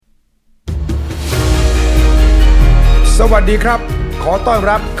สวัสดีครับขอต้อน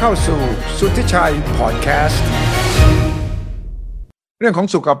รับเข้าสู่สุทธิชัยพอดแคสต์เรื่องของ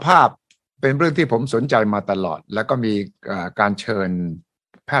สุขภาพเป็นเรื่องที่ผมสนใจมาตลอดแล้วก็มีการเชิญ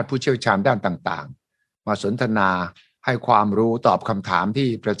แพทย์ผู้เชี่ยวชาญด้านต่างๆมาสนทนาให้ความรู้ตอบคำถามที่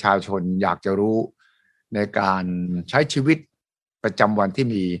ประชาชนอยากจะรู้ในการใช้ชีวิตประจำวันที่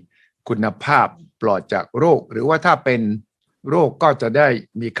มีคุณภาพปลอดจากโรคหรือว่าถ้าเป็นโรคก็จะได้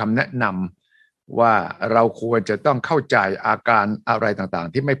มีคำแนะนำว่าเราควรจะต้องเข้าใจอาการอะไรต่าง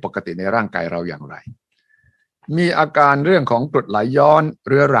ๆที่ไม่ปกติในร่างกายเราอย่างไรมีอาการเรื่องของกรดไหลย้อนเ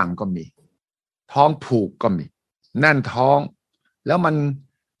รื้อรังก็มีท้องผูกก็มีแน่นท้องแล้วมัน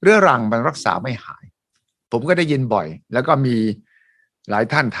เรื้อรังมันรักษาไม่หายผมก็ได้ยินบ่อยแล้วก็มีหลาย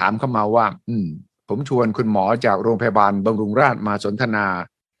ท่านถามเข้ามาว่าผมชวนคุณหมอจากโรงพยาบาลบำรุงราษฎร์มาสนทนา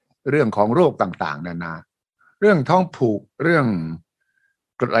เรื่องของโรคต่างๆนานาเรื่องท้องผูกเรื่อง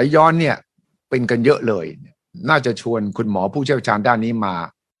กรดไหลย้อนเนี่ยเป็นกันเยอะเลยน่าจะชวนคุณหมอผู้เชี่ยวชาญด้านนี้มา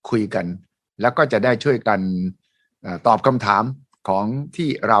คุยกันแล้วก็จะได้ช่วยกันตอบคำถามของที่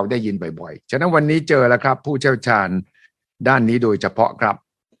เราได้ยินบ่อยๆฉะนั้นวันนี้เจอแล้วครับผู้เชี่ยวชาญด้านนี้โดยเฉพาะครับ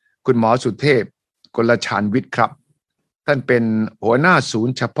คุณหมอสุเทพกลชานวิทย์ครับท่านเป็นหัวหน้าศูน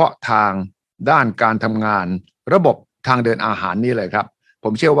ย์เฉพาะทางด้านการทำงานระบบทางเดินอาหารนี่เลยครับผ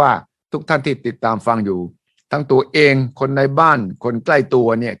มเชื่อว่าทุกท่านที่ติดตามฟังอยู่ทั้งตัวเองคนในบ้านคนใกล้ตัว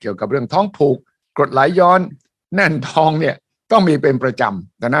เนี่ยเกี่ยวกับเรื่องท้องผูกกรดไหลย้อนแน่นท้องเนี่ยต้องมีเป็นประจ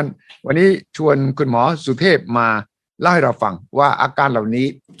ำดังนั้นวันนี้ชวนคุณหมอสุเทพมาเล่าให้เราฟังว่าอาการเหล่านี้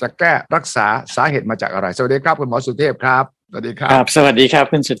จะแก้รักษาสาเหตุมาจากอะไรสวัสดีครับคุณหมอสุเทพครับสวัสดีครับครับสวัสดีครับ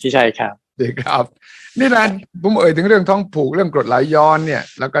คุณสุทธิชัยครับสวัสดีครับนี่แหละผมเอ่ยถึงเรื่องท้องผูกเรื่องกรดไหลย้อนเนี่ย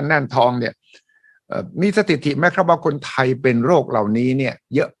แล้วก็แน่นท้องเนี่ยมีสถิติไหมครับว่าคนไทยเป็นโรคเหล่านี้เนี่ย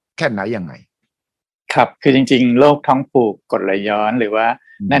เยอะแค่ไหนยังไงครับคือจริงๆโรคท้องผูกกรดไหลย้อนหรือว่า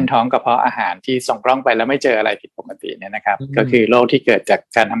แน่นท้องกระเพาะอาหารที่ส่งกล้องไปแล้วไม่เจออะไรผิดปกติเนี่ยนะครับก็คือโรคที่เกิดจาก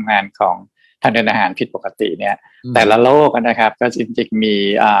การทำงานของทางเดินอาหารผิดปกติเนี่ยแต่ละโรคนะครับก็จริงๆมี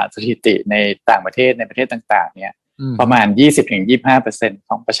สถิติในต่างประเทศในประเทศต่างๆเนี่ยประมาณ 20-25% ข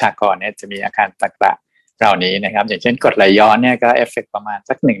องประชากรเนี่ยจะมีอาการต่างๆเหล่านี้นะครับอย่างเช่นกรดไหลย้อนเนี่ยก็เอฟเฟกต์ประมาณ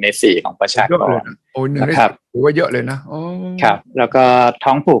สัก1 ใน 4ของประชากรนะครับถือว่าเยอะเลยนะครับแล้วก็ท้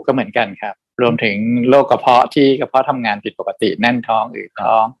องผูกก็เหมือนกันครับรวมถึงโรคกระเพาะที่กระเพาะทำงานผิดปกติแน่นท้องอืด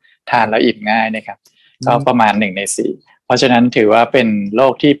ท้องทานแล้วอิ่มง่ายนะครับก็ประมาณ1 ใน 4เพราะฉะนั้นถือว่าเป็นโร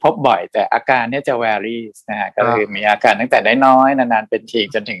คที่พบบ่อยแต่อาการเนี่ยจะ vary นะฮะก็คือมีอาการตั้งแต่น้อยๆนานๆเป็นที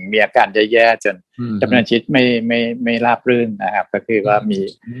จนถึงมีอาการแย่ๆจนดำเนินชีวิตไม่ราบรื่นนะครับก็คือว่ามี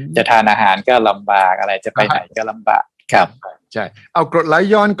จะทานอาหารก็ลำบากอะไรจะไปไหนก็ลำบากครับใช่เอากรดไหล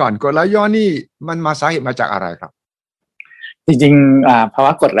ย้อนก่อนกรดไหลย้อนนี่มันมาสาเหตุมาจากอะไรครับจริงๆภาว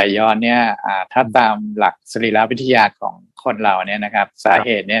ะกรดไหลย้อนเนี่ยถ้าตามหลักสรีรวิทยาของคนเราเนี่ยนะครับสาเห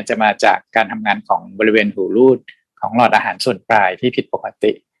ตุเนี่ยจะมาจากการทำงานของบริเวณหูรูดของหลอดอาหารส่วนปลายที่ผิดปก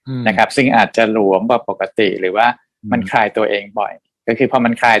ตินะครับซึ่งอาจจะหลวมกว่าปกติหรือว่ามันคลายตัวเองบ่อยก็คือพอมั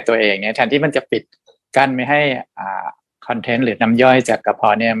นคลายตัวเองเนี่ยแทนที่มันจะปิดกั้นไม่ให้คอนเทนต์หรือน้ำย่อยจากกระเพา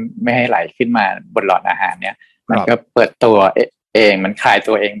ะเนี่ยไม่ให้ไหลขึ้นมาบนหลอดอาหารเนี่ยมันก็เปิดตัวเองมันคลาย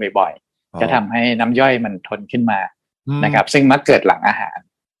ตัวเองบ่อยๆจะทำให้น้ำย่อยมันทนขึ้นมานะครับซึ่งมักเกิดหลังอาหาร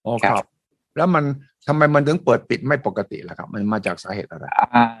ครับแล้วมันทำไมมันถึงเปิดปิดไม่ปกติล่ะครับมันมาจากสาเหตุอะไร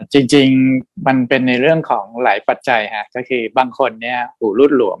จริงๆมันเป็นในเรื่องของหลายปัจจัยฮะก็คือบางคนเนี่ยหูรู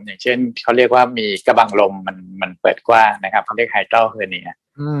ดหลวมอย่างเช่นเขาเรียกว่ามีกระบังลมมันเปิดกว้างนะครับเขาเรียกไฮดรอลเฮอร์เนีย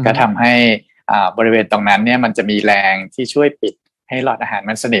ก็ทำให้บริเวณตรงนั้นเนี่ยมันจะมีแรงที่ช่วยปิดให้หลอดอาหาร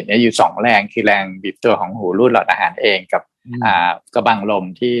มันสนิทเนี่ยอยู่2แรงคือแรงบีบตัวของหูรูดหลอดอาหารเองกับกระบังลม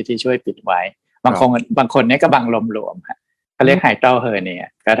ที่ช่วยปิดไว้บางคนเนี่ยกระบังลมหลวมฮะเขาเรียกไฮดรอลเฮอร์เนีย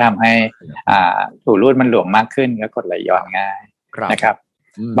ก็ทำให้หูรูดมันหลวมมากขึ้นก็กดไหลย้อนง่ายนะครับ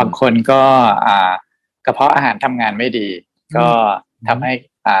บางคนก็กระเพาะอาหารทำงานไม่ดีก็ทำให้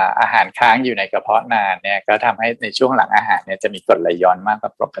อาหารค้างอยู่ในกระเพาะนานเนี่ยก็ทำให้ในช่วงหลังอาหารเนี่ยจะมีกรดไหลย้อนมากกว่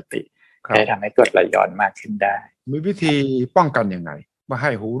าปกติได้ทำให้กรดไหลย้อนมากขึ้นได้มีวิธีป้องกันยังไงไม่ใ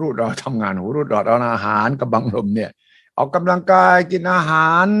ห้หูรูดเราทำงานหูรูดเราอาหารกระบังลมเนี่ยออกกำลังกายกินอาหา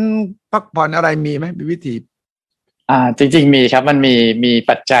รพักผ่อนอะไรมีไหมมีวิธีจริงๆมีครับมันมี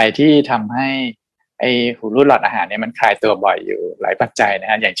ปัจจัยที่ทำให้ไอหูรูดหลอดอาหารเนี่ยมันคลายตัวบ่อยอยู่หลายปัจจัยนะ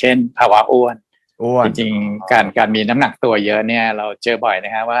ฮะอย่างเช่นภาวะอ้วนจริงๆการมีน้ำหนักตัวเยอะเนี่ยเราเจอบ่อยน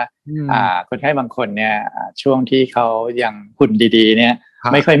ะฮะว่าคนไข้บางคนเนี่ยช่วงที่เขายังหุ่นดีๆเนี่ย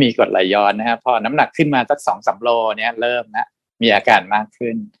ไม่ค่อยมีกรดไหลย้อนนะครับพอน้ำหนักขึ้นมาสัก 2-3 โลเนี่ยเริ่มนะมีอาการมาก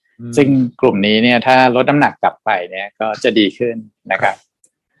ขึ้นซึ่งกลุ่มนี้เนี่ยถ้าลดน้ำหนักกลับไปเนี่ยก็จะดีขึ้นนะครับ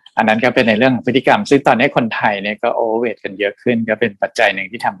อันนั้นก็เป็นในเรื่องของพฤติกรรมซึ่งตอนนี้คนไทยเนี่ยก็โอเวอร์เวทกันเยอะขึ้นก็เป็นปัจจัยหนึ่ง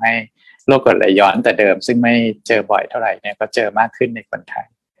ที่ทำให้โรคกรดไหลย้อนแต่เดิมซึ่งไม่เจอบ่อยเท่าไหร่เนี่ยก็เจอมากขึ้นในคนไทย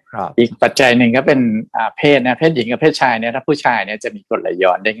ครับอีกปัจจัยหนึ่งก็เป็นเพศนะเพศหญิงกับเพศชายเนี่ยถ้าผู้ชายเนี่ยจะมีกรดไหลย้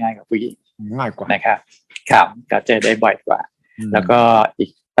อนได้ง่ายกว่าผู้หญิงง่ายกว่านะครับครับก็เจอได้บ่อยกว่าแล้วก็อีก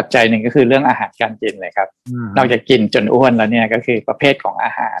ปัจจัยหนึ่งก็คือเรื่องอาหารการกินเลยครับนอกจากกินจนอ้วนแล้วเนี่ยก็คือประเภทของอ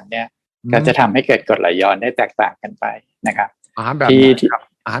าหารเนี่ยก็จะทำให้เกิดกรดไหลย้อนได้แตกต่างกันไปนะครับอาหารแบบไหนครับ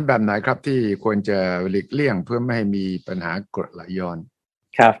อาหารแบบไหนครับที่ควรจะหลีกเลี่ยงเพื่อไม่ให้มีปัญหากรดไหลย้อน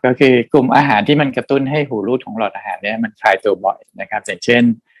ครับก็คือกลุ่มอาหารที่มันกระตุ้นให้หูรูดของหลอดอาหารเนี่ยมันคลายตัวบ่อยนะครับอย่างเช่น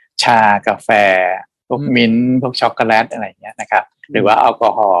ชากาแฟพวกมิ้นท์พวกช็อกโกแลตอะไรอย่างเงี้ยนะครับหรือว่าแอลกอ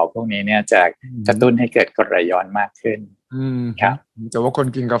ฮอล์พวกนี้เนี่ยจะกระตุ้นให้เกิดกรดไหลย้อนมากขึ้นครับแต่ว่าคน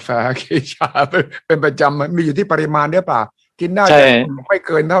กินกาแฟกินชาเป็นประจำมันมีอยู่ที่ปริมาณหรือเปล่ากินได้แต่ไม่เ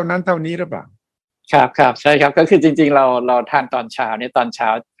กินเท่านั้นเท่านี้หรือเปล่าครับครับใช่ครับก็คือจริงๆเราทานตอนเช้าเนี่ยตอนเช้า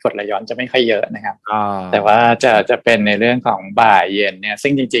กรดไหลย้อนจะไม่ค่อยเยอะนะครับแต่ว่าจะเป็นในเรื่องของบ่ายเย็นเนี่ยซึ่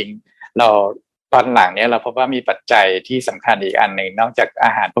งจริงๆเราตอนหลังเนี่ยเราพบว่ามีปัจจัยที่สำคัญอีกอันหนึ่งนอกจากอ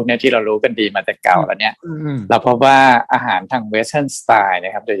าหารพวกนี้ที่เรารู้กันดีมาแต่เก่าแล้วเนี่ยเราพบว่าอาหารทางเวสเทิร์นสไตล์น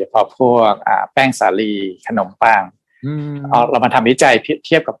ะครับโดยเฉพาะพวกแป้งสาลีขนมปังเรามาทำวิจัยเ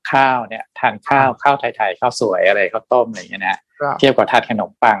ทียบกับข้าวเนี่ยทานข้าวไทยๆข้าวสวยอะไรข้าวต้มอะไรอย่างเงี้ยนะเทียบกับทานขน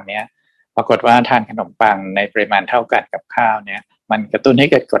มปังเนี่ยปรากฏว่าทานขนมปังในปริมาณเท่ากันกับข้าวเนี่ยมันกระตุ้นให้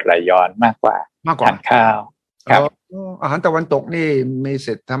เกิดกรดไหลย้อนมากกว่าทานข้าวครับอาหารตะวันตกนี่มี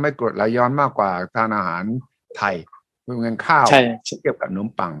สิทธิ์ทำให้กรดไหลย้อนมากกว่าทานอาหารไทยเหมือนข้าวเทียบกับขนม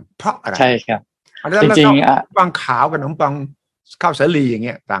ปังเพราะอะไรใช่ครับจริงๆปังขาวกับขนมปังข้าวสาลีอย่างเ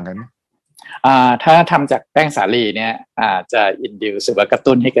งี้ยต่างกันถ้าทำจากแป้งสาลีเนี่ยจะอินดิวหรือว่ากระ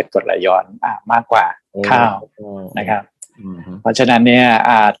ตุ้นให้เกิดกรดไหลย้อนมากกว่าข้าวนะครับเพราะฉะนั้นเนี่ย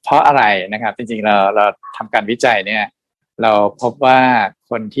เพราะอะไรนะครับจริงๆเราทำการวิจัยเนี่ยเราพบว่า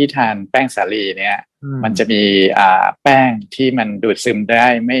คนที่ทานแป้งสาลีเนี่ยมันจะมีแป้งที่มันดูดซึมได้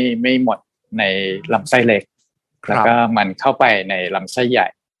ไม่หมดในลำไส้เล็กแล้วก็มันเข้าไปในลำไส้ใหญ่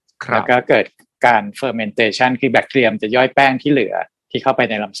แล้วก็เกิดการ fermentation คือแบคทีเรียมจะย่อยแป้งที่เหลือที่เข้าไป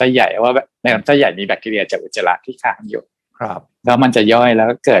ในลำไส้ใหญ่ว่าในลำไส้ใหญ่มีแบคทีเรียจากอุจจาระที่ค้างอยู่แล้วมันจะย่อยแล้ว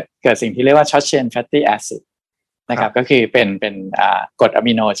ก็เกิดสิ่งที่เรียกว่า short chain fatty acidนะครับก็คือเป็นกรดอะ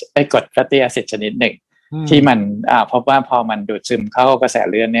มิโนกรด fatty acid ชนิดหนึ่งที่มันพบว่าพอมันดูดซึมเข้ากระแส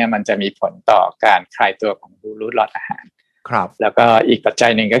เลือดเนี่ยมันจะมีผลต่อการคลายตัวของรูทหลอดอาหารครับแล้วก็อีกปัจจั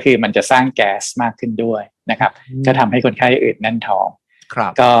ยหนึ่งก็คือมันจะสร้างแก๊สมากขึ้นด้วยนะครับก็ทำให้คนไข้อืดแน่นท้องครั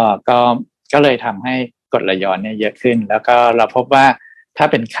บก็เลยทำให้กรดไหลย้อนเนี่ยเยอะขึ้นแล้วก็เราพบว่าถ้า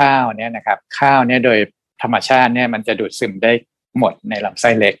เป็นข้าวเนี่ยนะครับข้าวเนี่ยโดยธรรมชาติเนี่ยมันจะดูดซึมได้หมดในลำไส้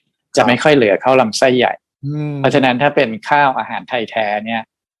เล็กจะไม่ค่อยเหลือเข้าลำไส้ใหญ่เพราะฉะนั้นถ้าเป็นข้าวอาหารไทยแท้เนี่ย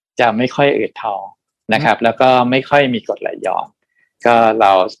จะไม่ค่อยอืดท้องนะครับแล้วก็ไม่ค่อยมีกรดไหลย้อนก็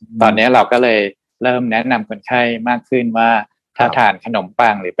ตอนนี้เราก็เลยเริ่มแนะนำคนไข้มากขึ้นว่าถ้าทานขนมปั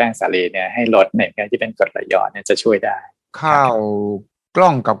งหรือแป้งสาลีเนี่ยให้ลดในการที่เป็นกรดไหลย้อนเนี่ยจะช่วยได้ข้าวกล้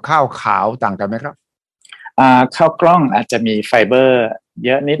องกับข้าวขาวต่างกันไหมครับข้าวกล้องอาจจะมีไฟเบอร์เย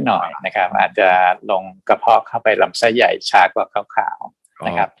อะนิดหน่อยนะครับอาจจะลงกระเพาะเข้าไปลำไส้ใหญ่ช้ากว่าข้าวขาวน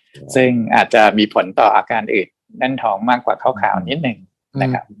ะครับซึ่งอาจจะมีผลต่ออาการอืดแน่นท้องมากกว่าข้าวขาวนิดหนึ่งนะ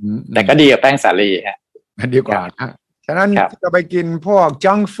ครับแต่ก็ดีกว่าแป้งสาลีฮะดีกว่านะฉะนั้นจะไปกินพวก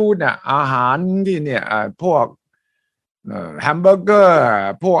จังก์ฟู้ดเนี่ยอาหารที่เนี่ยพวกแฮมเบอร์เกอร์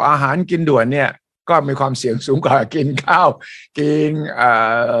พวกอาหารกินด่วนเนี่ยก็มีความเสี่ยงสูงกว่ากินข้าวกิน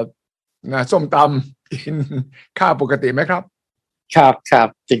ส้มตำกินข้าวปกติไหมครับครับ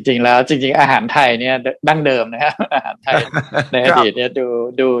จริงๆแล้วจริงๆอาหารไทยเนี่ยดั้งเดิมนะครับอาหารไทยในอดีตเนี่ย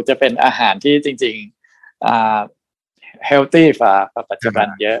ดูจะเป็นอาหารที่จริงๆhealthy กว่าปัจจุบัน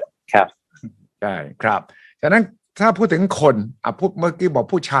เยอะครับใช่ครับฉะนั้นถ้าพูดถึงคนพูดเมื่อกี้บอก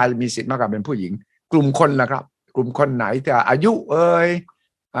ผู้ชายมีสิทธิ์มากกว่าเป็นผู้หญิงกลุ่มคนล่ะครับกลุ่มคนไหนจะอายุ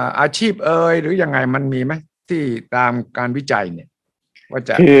อาชีพหรือยังไงมันมีไหมที่ตามการวิจัยเนี่ยว่าจ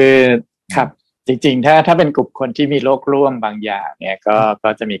ะคือครับจริงๆถ้าเป็นกลุ่มคนที่มีโรคร่วมบางอย่างเนี่ยก็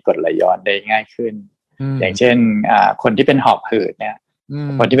จะมีกรดไหลย้อนได้ง่ายขึ้นอย่างเช่นคนที่เป็นหอบหืดเนี่ย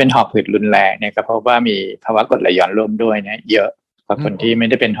คนที่เป็นหอบหืดรุนแรงเนี่ยก็พบว่ามีภาวะกรดไหลย้อนร่วมด้วยเนี่ยเยอะกว่าคนที่ไม่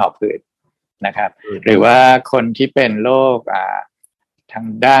ได้เป็นหอบหืดนะครับหรือว่าคนที่เป็นโรคทาง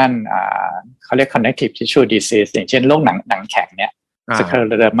ด้านเขาเรียก connective tissue disease อย่างเช่นโรคหนังแข็งเนี่ยสเคอ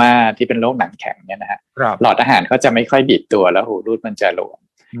เลอร์มาที่เป็นโรคหนังแข็งเนี่ยนะฮะหลอดอาหารเขาจะไม่ค่อยบีบตัวแล้วหูรูดมันจะหลวม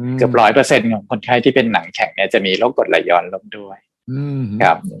เกือบ 100% ของคนไข้ที่เป็นหนังแข็งเนี่ยจะมีโรคกรดไหลย้อนร่วมด้วยค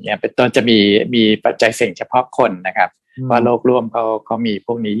รับอย่างเงี้ยเป็นต้นจะมีปัจจัยเสี่ยงเฉพาะคนนะครับว่าโรคร่วมเขามีพ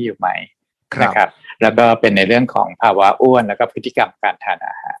วกนี้อยู่ไหมนะครับแล้วก็เป็นในเรื่องของภาวะอ้วนแล้วก็พฤติกรรมการทาน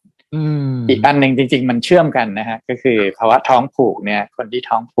อาหารอีกอันหนึ่งจริงๆมันเชื่อมกันนะฮะก็คือภาวะท้องผูกเนี่ยคนที่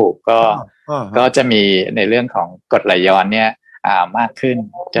ท้องผูกก็จะมีในเรื่องของกรดไหลย้อนเนี่ยมากขึ้น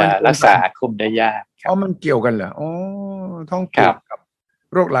จะรักษาคุมได้ยากมันเกี่ยวกันเหรอท้องผูกกับ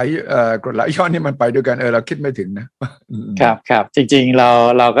โรคไหลกรดไหลย้อนนี่มันไปด้วยกันเราคิดไม่ถึงนะครับครับจริงๆ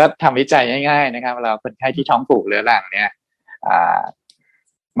เราก็ทำวิจัยง่ายๆนะครับเราคนไข้ที่ท้องผูกเรื้อรังเนี่ย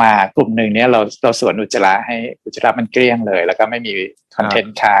มากลุ่มหนึ่งเนี่ยเราสวนอุจจาระให้อุจจาระมันเกลี้ยงเลยแล้วก็ไม่มีคอนเทน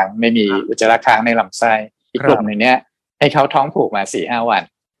ต์ค้างไม่มีอุจจาระค้างในลำไส้อีกกลุ่มหนึ่งเนี่ยให้เขาท้องผูกมา 4-5 วัน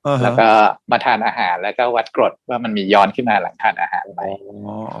แล้วก็มาทานอาหารแล้วก็วัดกรดว่ามันมีย้อนขึ้นมาหลังทานอาหารไหม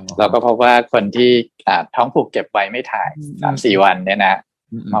เราก็พบว่าคนที่ท้องผูกเก็บไว้ไม่ถ่าย 3-4 วันเนี่ยนะ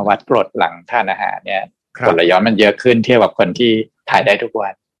มาวัดกรดหลังทานอาหารเนี่ยกรดไหลย้อนมันเยอะขึ้นเทียบกับคนที่ถ่ายได้ทุกวั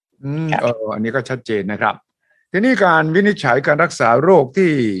นอันนี้ก็ชัดเจนนะครับทีนี้การวินิจฉัยการรักษาโรค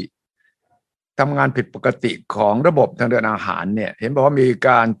ที่ทำงานผิดปกติของระบบทางเดินอาหารเนี่ยเห็นบอกว่ามีก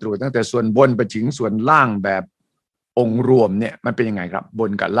ารตรวจตั้งแต่ส่วนบนไปถึงส่วนล่างแบบองค์รวมเนี่ยมันเป็นยังไงครับบ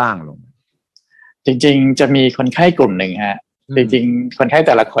นกับล่างลงจริงๆจะมีคนไข้กลุ่มหนึ่งฮะจริงๆคนไข้แ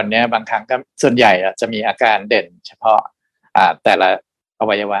ต่ละคนเนี่ยบางครั้งก็ส่วนใหญ่จะมีอาการเด่นเฉพาะแต่ละอ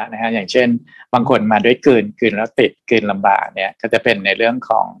วัยวะนะฮะอย่างเช่นบางคนมาด้วยกลืนแล้วติดกลืนลำบากเนี่ยก็จะเป็นในเรื่อง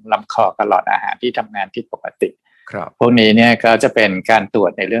ของลำคอกับหลอดอาหารที่ทำงานผิดปกติพวกนี้เนี่ยก็จะเป็นการตรว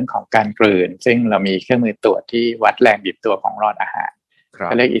จในเรื่องของการกลืนซึ่งเรามีเครื่องมือตรวจที่วัดแรงบีบตัวของหลอดอาหารเ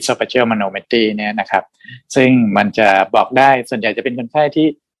ขาเรียก esophageal manometry เนี่ยนะครับซึ่งมันจะบอกได้ส่วนใหญ่จะเป็นคนไข้ที่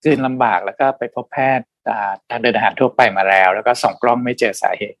กลืนลำบากแล้วก็ไปพบแพทย์ทางเดินอาหารทั่วไปมาแล้วก็ส่องกล้องไม่เจอส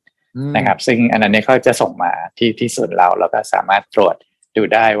าเหตุนะครับซึ่งอันนั้นเนี่ยเขาจะส่งมาที่ศูนย์เราแล้วก็สามารถตรวจดู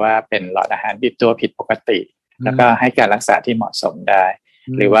ได้ว่าเป็นหลอดอาหารบีบตัวผิดปกติแล้วก็ให้การรักษาที่เหมาะสมได้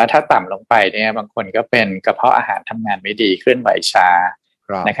หรือว่าถ้าต่ำลงไปเนี่ยบางคนก็เป็นกระเพาะอาหารทำงานไม่ดีเคลื่อนไหวช้า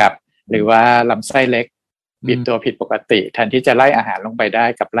นะครับหรือว่าลำไส้เล็กบีบตัวผิดปกติแทนที่จะไล่อาหารลงไปได้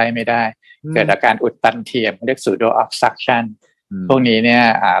กับไล่ไม่ได้เกิดอาการอุดตันเทียมเรียก pseudo obstruction พวกนี้เนี่ย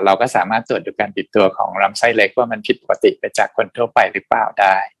เราก็สามารถตรวจดูการบีบตัวของลำไส้เล็กว่ามันผิดปกติไปจากคนทั่วไปหรือเปล่าไ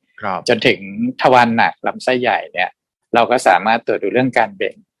ด้จนถึงทวารหนักลำไส้ใหญ่เนี่ยเราก็สามารถตรวจดูเรื่องการเ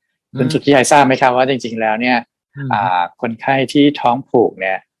บ่งคุณสุทธิชัยทราบไหมครับว่าจริงๆแล้วเนี่ยคนไข้ที่ท้องผูกเ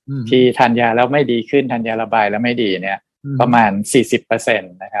นี่ยที่ทานยาแล้วไม่ดีขึ้นทานยาระบายแล้วไม่ดีเนี่ยประมาณ 40% น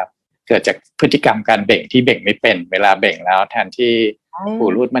ะครับเกิดจากพฤติกรรมการเบ่งที่เบ่งไม่เป็นเวลาเบ่งแล้วแทนที่หู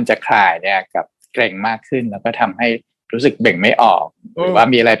รูดมันจะคลายเนี่ยกับเกร็งมากขึ้นแล้วก็ทำให้รู้สึกเบ่งไม่ออกหรือว่า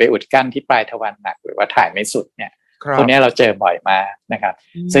มีอะไรไปอุดกั้นที่ปลายทวารหนักหรือว่าถ่ายไม่สุดเนี่ยพวกนี้เราเจอบ่อยมากนะครับ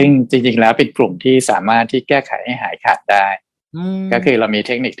ซึ่งจริงๆแล้วเป็นกลุ่มที่สามารถที่แก้ไขให้หายขาดได้ก็คือเรามีเ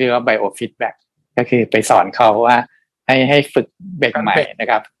ทคนิคที่เรียกว่า biofeedback ก็คือไปสอนเขาว่าให้ฝึกเบ่งใหม่นะ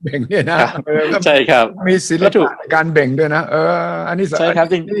ครับเบ่งเนี่ยนะใช่ครับมีศิลปะการเบ่งด้วยนะอันนี้ใช่ครับ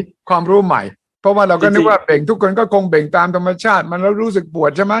จริงความรู้ใหม่เพราะว่าเราก็นึกว่าเบ่งทุกคนก็คงเบ่งตามธรรมชาติมันแล้วรู้สึกปว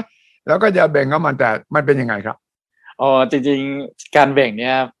ดใช่ไหมแล้วก็อย่าเบ่งเขามันแต่มันเป็นยังไงครับจริงๆการเบ่งเ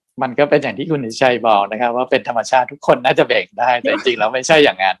นี่ยมันก็เป็นอย่างที่คุณชัยบอกนะครับว่าเป็นธรรมชาติทุกคนน่าจะเบ่งได้แต่จริงๆแล้วไม่ใช่อ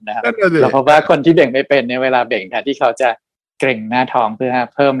ย่างนั้นนะครับเราพบว่าคนที่เบ่งไม่เป็นเนี่ยเวลาเบ่งแทนที่เขาจะเกร็งหน้าท้องเพื่อ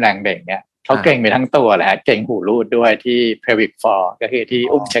เพิ่มแรงเบ่งเนี่ยเขาเกร็งไปทั้งตัวแหละเกร็งหูรูดด้วยที่ pelvic floor ก็คือที่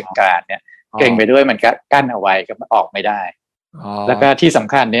อุ้งเชิงกรานเนี่ยเกร็งไปด้วยมันก็กั้นเอาไว้ก็ออกไม่ได้แล้วก็ที่ส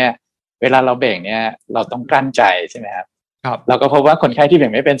ำคัญเนี่ยเวลาเราเบ่งเนี่ยเราต้องกลั้นใจใช่ไหมครับเราก็พบว่าคนไข้ที่เบ่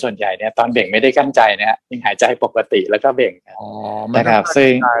งไม่เป็นส่วนใหญ่เนี่ยตอนเบ่งไม่ได้กลั้นใจเนี่ยยังหายใจปกติแล้วก็เบ่งนะครับซึ่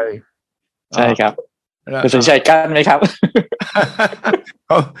งใช่ครับคุณสุชัยกลั้นไหมครับ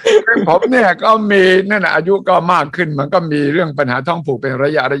ผมเนี่ยก็มีนั่นอายุก็มากขึ้นมันก็มีเรื่องปัญหาท้องผูกเป็นร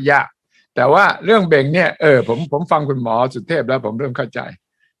ะยะแต่ว่าเรื่องเบ่งเนี่ยผมฟังคุณหมอสุเทพแล้วผมเริ่มเข้าใจ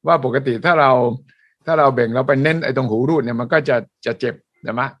ว่าปกติถ้าเราเบ่งเราไปเน้นไอ้ตรงหูรูดเนี่ยมันก็จะเจ็บใ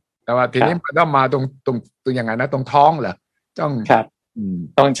ช่ไหมแต่ว่าทีนี้ต้องมาตรงยังไงนะตรงท้องเหรอ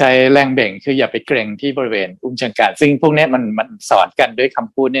ต้องใช้แรงเบ่งคืออย่าไปเกร็งที่บริเวณอุ้งเชิงกรานซึ่งพวกนี้มันสอนกันด้วยค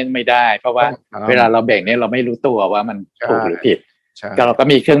ำพูดเนี่ยไม่ได้เพราะว่าเวลาเราเบ่งเนี่ยเราไม่รู้ตัวว่ามันถูกหรือผิดก็เราก็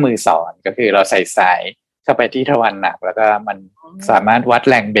มีเครื่องมือสอนก็คือเราใส่สายเข้าไปที่ทวารหนักแล้วก็มันสามารถวัด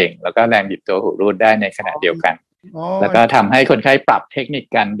แรงเบ่งแล้วก็แรงบีบตัวหูรูดได้ในขณะเดียวกันแล้วก็ทำให้คนไข้ปรับเทคนิค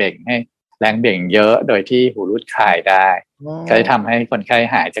การเบ่งให้แรงเบ่งเยอะโดยที่หูรูดคลายได้ก็จะทำให้คนไข้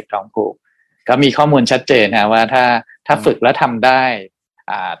หายจากท้องผูกก็มีข้อมูลชัดเจนนะว่าถ้าฝึกแล้วทำได้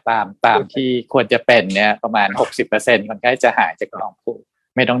ตามที่ควรจะเป็นเนี่ยประมาณ 60% คนไข้จะหายจากท้องผูก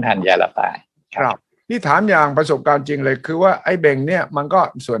ไม่ต้องทานยาระบายครับนี่ถามอย่างประสบการณ์จริงเลยคือว่าไอ้เบ่งเนี่ยมันก็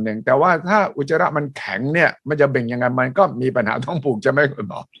ส่วนหนึ่งแต่ว่าถ้าอุจจาระมันแข็งเนี่ยมันจะเบ่งยังไงมันก็มีปัญหาท้องผูกจะไม่คุณ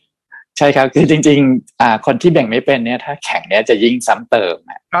หมอใช่ครับคือจริงๆคนที่เบ่งไม่เป็นเนี่ยถ้าแข็งเนี่ยจะยิ่งซ้ำเติม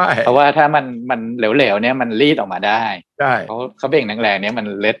เพราะว่าถ้ามันเหลวๆเนี่ยมันรีดออกมาได้เขาเบ่งแรงๆเนี่ยมัน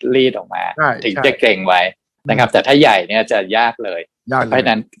เล็ดรีดออกมาถึงจะเกร็งไว้นะครับแต่ถ้าใหญ่เนี่ยจะยากเลยเพราะฉะ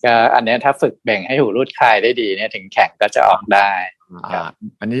นั้นก็อันนี้ถ้าฝึกเบ่งให้หูรูดคลายได้ดีเนี่ยถึงแข็งก็จะออกได้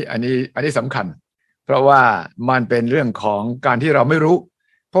อันนี้สำคัญเพราะว่ามันเป็นเรื่องของการที่เราไม่รู้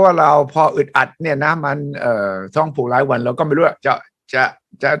เพราะว่าเราพออึดอัดเนี่ยนะมันท้องผูกหลายวันเราก็ไม่รู้จะ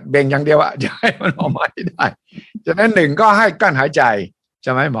จะเบ่งอย่างเดียวอะจะให้มันออกมาให้ได้ฉะนั้นหนึ่งก็ให้กั้นหายใจใ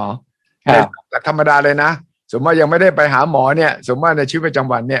ช่ไหมหมอหลักธรรมดาเลยนะสมมติว่ายังไม่ได้ไปหาหมอเนี่ยสมมติว่าในชีวิตประจ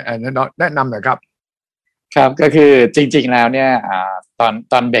ำวันเนี่ยแนะนำหน่อยครับครับก็คือจริงๆแล้วเนี่ย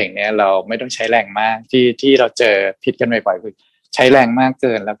ตอนเบ่งเนี่ยเราไม่ต้องใช้แรงมากที่เราเจอผิดกันบ่อยๆคือใช้แรงมากเ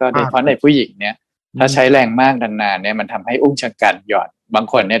กินแล้วก็โดยเฉพาะในผู้หญิงเนี่ยถ้าใช้แรงมากนานๆเนี่ยมันทำให้อุ้งเชิงกรานหย่อนบาง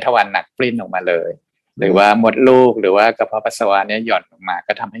คนเนี่ยทวารหนักปลิ้นออกมาเลยหรือว่ามดลูกหรือว่ากระเพาะปัสสาวะเนี่ยหย่อนออกมา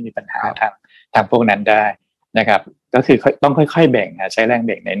ก็ทำให้มีปัญหาทางพวกนั้นได้นะครับก็คือต้องค่อยๆเบ่งใช้แรงเ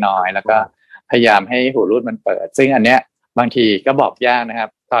บ่งน้อยๆแล้วก็พยายามให้หูรูดมันเปิดซึ่งอันเนี้ยบางทีก็บอกยากนะครับ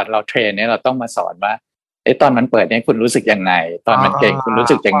ตอนเราเทรนเนี่ยเราต้องมาสอนว่าตอนมันเปิดเนี่ยคุณรู้สึกยังไงตอนมันเก่งคุณรู้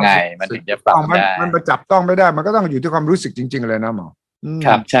สึกยังไงมันถึงจะปรับได้มันประจับต้องไม่ได้มันก็ต้องอยู่ที่ความรู้สึกจริงๆเลยนะหมอค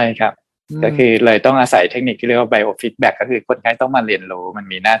รับใช่ครับก็คือเลยต้องอาศัยเทคนิคที่เรียกว่า biofeedback ก็คือคนไข้ต้องมาเรียนรู้มัน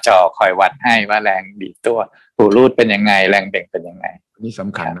มีหน้าจอคอยวัดให้ว่าแรงบีบตัวหูรูดเป็นยังไงแรงเบ่งเป็นยังไงนี่ส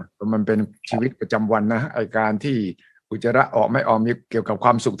ำคัญนะเพราะมันเป็นชีวิตประจำวันนะไอการที่อุจจาระออกไม่ออกมีเกี่ยวกับคว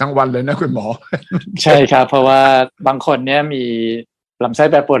ามสุขทั้งวันเลยนะคุณหมอใช่ครับเพราะว่าบางคนเนี่ยมีลำไส้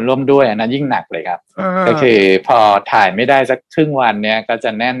แปรปรวนร่วมด้วยอันนั้นยิ่งหนักเลยครับก็คือพอถ่ายไม่ได้สักครึ่งวันเนี่ยก็จ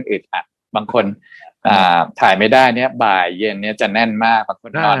ะแน่นอึดอัดบางคนถ่ายไม่ได้เนี่ยบ่ายเย็นเนี่ยจะแน่นมากบางค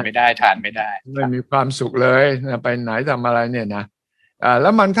นนอนไม่ได้ทานไม่ได้ไม่มีความสุขเลยไปไหนทำอะไรเนี่ยนะแล้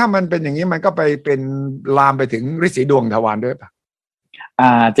วมันถ้ามันเป็นอย่างนี้มันก็ไปเป็นลามไปถึงฤทธิ์สีดวงทวารด้วยป่ะ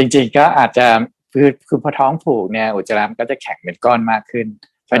จริงๆก็อาจจะคือพอท้องผูกเนี่ยอุจจาระก็จะแข็งเป็นก้อนมากขึ้น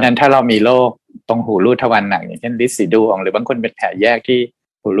เพราะฉะนั้นถ้าเรามีโรคตรงหูรูดทวารหนักอย่างเช่นฤทธิ์สีดวงหรือบางคนเป็นแผลแยกที่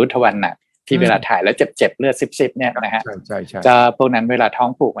หูรูดทวารหนักที่เวลาถ่ายแล้วเจ็บเลือดซิบๆเนี่ยนะฮะจะพวกนั้นเวลาท้อง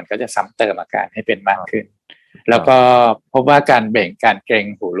ผูกมันก็จะซ้ำเติมอาการให้เป็นมากขึ้นแล้วก็พบว่าการเบ่งการเกร็ง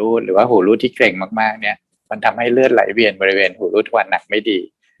หูรูดหรือว่าหูรูดที่เกร็งมากๆเนี่ยมันทำให้เลือดไหลเวียนบริเวณหูรูดทวารหนักไม่ดี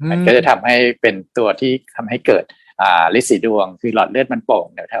มันก็จะทำให้เป็นตัวที่ทำให้เกิดฤทธิ์สีดวงคือหลอดเลือดมันโป่ง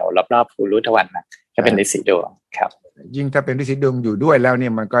แถวๆรอบๆหูรูดทวารหนักจะเป็นฤทธิ์สีดวงครับยิ่งถ้าเป็นฤทธิ์สีดวงอยู่ด้วยแล้วเนี่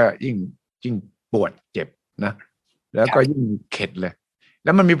ยมันก็ยิ่งปวดเจ็บนะแล้วก็ยิ่งเข็ดเลยแ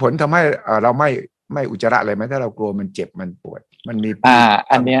ล้วมันมีผลทำให้เราไม่อุจจาระเลยไหมถ้าเรากลัวมันเจ็บมันปวดมันมี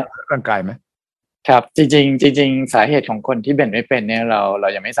อันเนี้ยร่างกายไหมครับจริงสาเหตุของคนที่เบ่งไม่เป็นเนี่ยเรา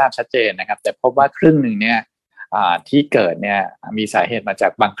ยังไม่ทราบชัดเจนนะครับแต่พบว่าครึ่งหนึ่งเนี่ยที่เกิดเนี่ยมีสาเหตุมาจา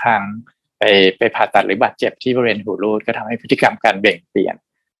กบางครั้งไปผ่าตัดหรือบาดเจ็บที่บริเวณหูรูดก็ทำให้พฤติกรรมการเบ่งเปลี่ยน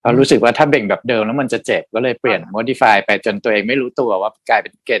เขารู้สึกว่าถ้าเบ่งแบบเดิมแล้วมันจะเจ็บก็เลยเปลี่ยน modify ไปจนตัวเองไม่รู้ตัวว่ากลายเป็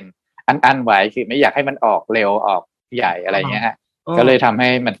นเกณฑ์อันไว้คือไม่อยากให้มันออกเร็วออกใหญ่อะไรเงี้ยฮะก็เลยทำให้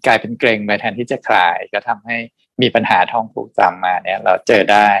มันกลายเป็นเกร็งไปแทนที่จะคลายก็ทำให้มีปัญหาท้องผูกตามมาเนี่ยเราเจอ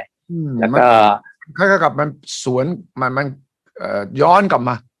ได้แล้วก็ค่อยๆกับมันสวนมันย้อนกลับ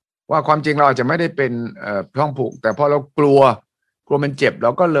มาว่าความจริงเราอาจจะไม่ได้เป็นท้องผูกแต่พอเรากลัวมันเจ็บเร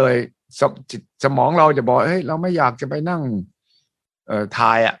าก็เลยสมองเราจะบอกเฮ้ยเราไม่อยากจะไปนั่งท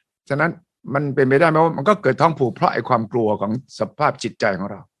ายอ่ะฉะนั้นมันเป็นไปได้ไหมว่ามันก็เกิดท้องผูกเพราะไอ้ความกลัวของสภาพจิตใจของ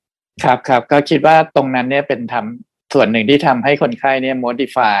เราครับก็คิดว่าตรงนั้นเนี่ยเป็นส่วนหนึ่งที่ทำให้คนไข้เนี่ย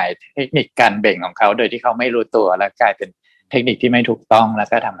modify เทคนิคการเบ่งของเขาโดยที่เขาไม่รู้ตัวแล้วกลายเป็นเทคนิคที่ไม่ถูกต้องแล้ว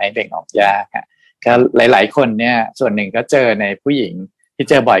ก็ทำให้เบ่งออกยากก็หลายๆคนเนี่ยส่วนหนึ่งก็เจอในผู้หญิงที่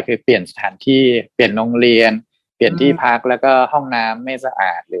เจอบ่อยคือเปลี่ยนสถานที่เปลี่ยนโรงเรียนเปลี่ยนที่พักแล้วก็ห้องน้ำไม่สะอ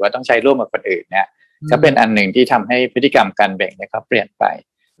าดหรือว่าต้องใช้ร่วมกับคนอื่นเนี่ยก็เป็นอันหนึ่งที่ทำให้พฤติกรรมการเบ่งเนี่ยเขาเปลี่ยนไป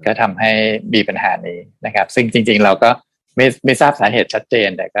ก็ทำให้มีปัญหานี้นะครับซึ่งจริงๆเราก็ไม่ทราบสาเหตุชัดเจน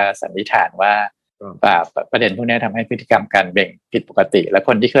แต่ก็สันนิษฐานว่าประเด็นพวกนี้ทำให้พฤติกรรมการเบ่งผิดปกติและค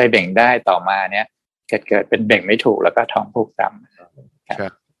นที่เคยเบ่งได้ต่อมาเนี่ยเกิดเป็นเบ่งไม่ถูกแล้วก็ท้องผูกซ้ำครั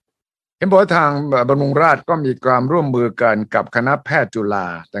บเห็นบอกว่าทางบำรุงราษฎร์ก็มีความร่วมมือกันกับคณะแพทย์จุฬา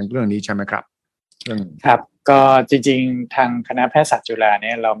ในเรื่องนี้ใช่ไหมครับครับก็จริงๆทางคณะแพทยศาสตร์จุฬาเ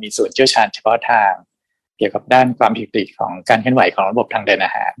นี่ยเรามีศูนย์เชี่ยวชาญเฉพาะทางเกี่ยวกับด้านความผิดปกติของการเคลื่อนไหวของระบบทางเดินอ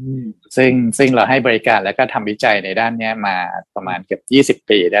าหารซึ่งเราให้บริการแล้วก็ทำวิจัยในด้านนี้มาประมาณเกือบ20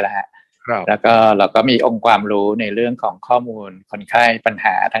 ปีได้แล้วฮะแล้วก็เราก็มีองค์ความรู้ในเรื่องของข้อมูลคนไข้ปัญห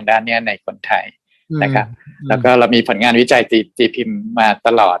าทางด้านนี้ในคนไทยนะครับแล้วก็เรามีผลงานวิจัยตีพิมพ์มาต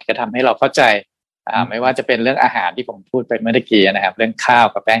ลอดก็ทำให้เราเข้าใจไม่ว่าจะเป็นเรื่องอาหารที่ผมพูดไปเมื่อกี้นะครับเรื่องข้าว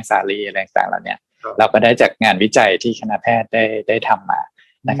กับแป้งสาลีอะไรต่างๆเหล่านี้เราก็ได้จากงานวิจัยที่คณะแพทย์ได้ทำมา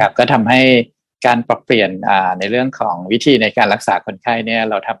นะครับก็ทำให้การปรับเปลี่ยนในเรื่องของวิธีในการรักษาคนไข้เนี่ย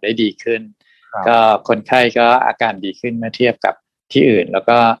เราทำได้ดีขึ้นก็คนไข้ก็อาการดีขึ้นเมื่อเทียบกับที่อื่นแล้ว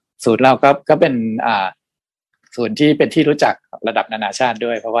ก็ศูนย์เราก็เป็นศูนย์ที่เป็นที่รู้จักระดับนานาชาติ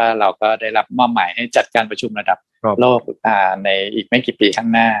ด้วยเพราะว่าเราก็ได้รับมอบหมายให้จัดการประชุมระดับโลกในอีกไม่กี่ปีข้าง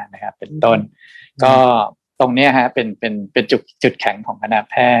หน้านะครับเป็นต้นก็ตรงนี้ฮะเป็นจุดแข็งของคณะ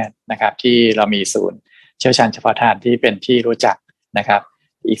แพทย์นะครับที่เรามีศูนย์เชี่ยวชาญเฉพาะทางที่เป็นที่รู้จักนะครับ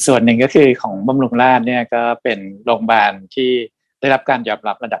อีกส่วนหนึ่งก็คือของบำรุงราษฎร์เนี่ยก็เป็นโรงพยาบาลที่ ได้รับการยอม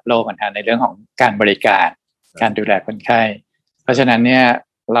รับระดับโลกในเรื่องของการบริการการดูแลคนไข้เพราะฉะนั้นเนี่ย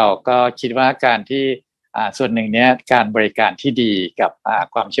เราก็คิดว่าการที่ส่วนหนึ่งเนี่ยการบริการที่ดีกับ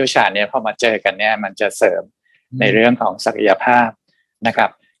ความเชี่ยวชาญเนี่ยพอมาเจอกันเนี่ยมันจะเสริมในเรื่องของศักยภาพนะครั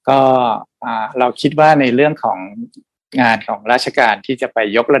บก็เราคิดว่าในเรื่องของงานของราชการที่จะไป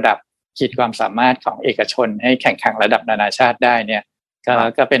ยกระดับขีดความสามารถของเอกชนให้แข่งขันระดับนานาชาติได้เนี่ย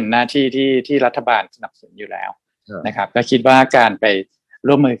ก็เป็นหน้าที่ที่รัฐบาลสนับสนุนอยู่แล้วนะครับก็คิดว่าการไป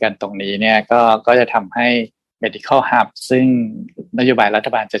ร่วมมือกันตรงนี้เนี่ยก็จะทำให้ medical hub ซึ่งนโยบายรัฐ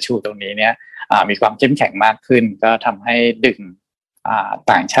บาลจะชูตรงนี้เนี่ยมีความเข้มแข็งมากขึ้นก็ทำให้ดึง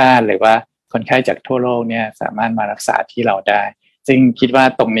ต่างชาติหรือว่าคนไข้จากทั่วโลกเนี่ยสามารถมารักษาที่เราได้ซึ่งคิดว่า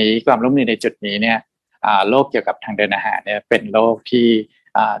ตรงนี้ความร่วมมือในจุดนี้เนี่ยโรคเกี่ยวกับทางเดินอาหารเนี่ยเป็นโรคที่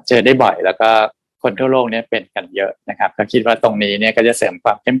เจอได้บ่อยแล้วก็คนทั่วโลกเนี่ยเป็นกันเยอะนะครับก็คิดว่าตรงนี้เนี่ยก็จะเสริมคว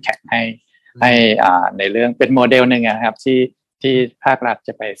ามเข้มแข็งให้ในเรื่องเป็นโมเดลหนึ่งนะครับที่ภาครัฐจ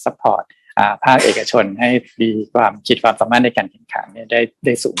ะไปซัพพอร์ตภาคเอกชนให้มีความคิดความสามารถในการแข่งขันเนี่ยไ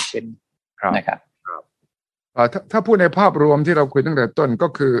ด้สูงขึ้นนะครับถ้าพูดในภาพรวมที่เราคุยตั้งแต่ต้นก็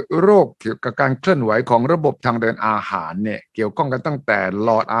คือโรคเกี่ยวกับการเคลื่อนไหวของระบบทางเดินอาหารเนี่ยเกี่ยวข้องกันตั้งแต่หล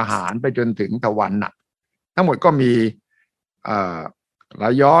อดอาหารไปจนถึงทวารหนักทั้งหมดก็มีไหล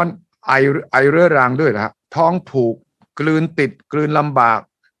ย้อนไอเรื้อรังด้วยนะครับท้องผูกกลืนติดกลืนลำบาก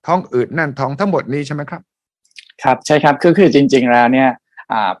ท้องอืดแน่นท้องทั้งหมดนี้ใช่ไหมครับครับใช่ครับคือจริงๆแล้วเนี่ย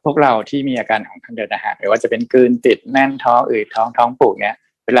พวกเราที่มีอาการของทางเดินอาหารไม่ว่าจะเป็นกลืนติดแน่นท้องอืดท้องผูกเนี่ย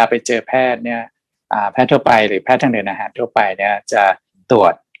เวลาไปเจอแพทย์เนี่ยแพทย์ทั่วไปหรือแพทย์ทางเดินอาหารทั่วไปเนี่ยจะตรว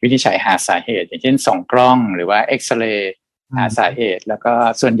จวินิจฉัยหาสาเหตุอย่างเช่นส่องกล้องหรือว่าเอ็กซเรย์หาสาเหตุแล้วก็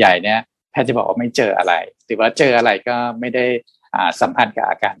ส่วนใหญ่เนี่ยแพทย์จะบอกว่าไม่เจออะไรหรือว่าเจออะไรก็ไม่ได้สัมพันธ์กับ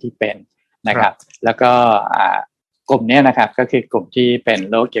อาการที่เป็นนะครับแล้วก็กลุ่มนี้นะครับก็คือกลุ่มที่เป็น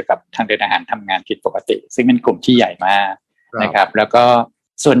โรคเกี่ยวกับทางเดินอาหารทำงานผิดปกติซึ่งเป็นกลุ่มที่ใหญ่มากนะครับแล้วก็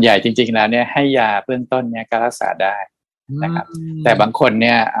ส่วนใหญ่จริงๆแล้วเนี่ยให้ยาเบื้องต้นเนี่ยก็รักษาได้นะครับแต่บางคนเ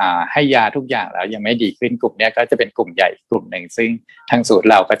นี่ยให้ยาทุกอย่างแล้วยังไม่ดีขึ้นกลุ่มนี้ก็จะเป็นกลุ่มใหญ่กลุ่มหนึ่งซึ่งทางศูนย์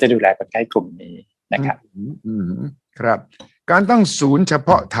เราก็จะดูแลคนไข้กลุ่มนี้นะครับครับการตั้งศูนย์เฉพ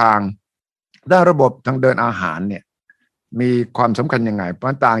าะทางด้านระบบทางเดินอาหารเนี่ยมีความสำคัญยังไง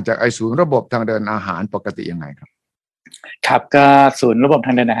มันต่างจากไอศูนย์ระบบทางเดินอาหารปกติยังไงครับครับก็ศูนย์ระบบท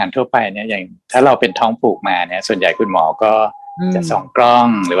างเดินอาหารทั่วไปเนี่ยอย่างถ้าเราเป็นท้องผูกมาเนี่ยส่วนใหญ่คุณหมอก็จะส่องกล้อง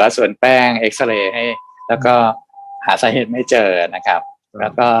หรือว่าส่วนแป้งเอ็กซเรย์ให้แล้วก็หาสาเหตุไม่เจอนะครับแล้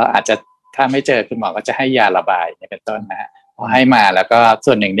วก็อาจจะถ้าไม่เจอคุณหมอก็จะให้ยาระบายเป็นต้นนะฮะพอให้มาแล้วก็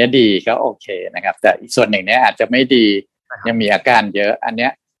ส่วนหนึ่งเนี่ยดีก็โอเคนะครับแต่อีกส่วนหนึ่งเนี่ยอาจจะไม่ดียังมีอาการเยอะอันเนี้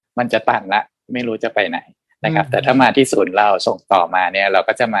ยมันจะตันละไม่รู้จะไปไหนนะครับแต่ถ้ามาที่ศูนย์เราส่งต่อมาเนี่ยเรา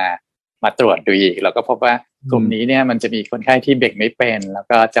ก็จะมาตรวจดูอีกเราก็พบว่ากลุ่มนี้เนี่ยมันจะมีคนไข้ที่เบ่งไม่เป็นแล้ว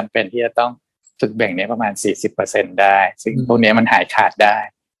ก็จำเป็นที่จะต้องฝึกเบ่งเนี่ยประมาณ 40% ได้ซึ่งพวกนี้มันหายขาดได้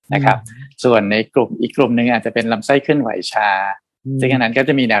นะครับส่วนในกลุ่มอีกกลุ่มนึงอาจจะเป็นลำไส้เคลื่อนไหวชาซึ่งอันนั้นก็จ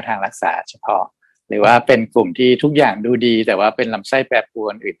ะมีแนวทางรักษาเฉพาะหรือว่าเป็นกลุ่มที่ทุกอย่างดูดีแต่ว่าเป็นลำไส้แปรปรว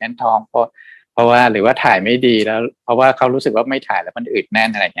นอืดแน่นท้องเพราะว่าหรือว่าถ่ายไม่ดีแล้วเพราะว่าเขารู้สึกว่าไม่ถ่ายแล้วมันอืดแน่น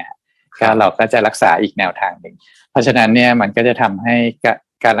อะไรเงี้ยก็เราก็จะรักษาอีกแนวทางหนึ่งเพราะฉะนั้นเนี่ยมันก็จะทำให้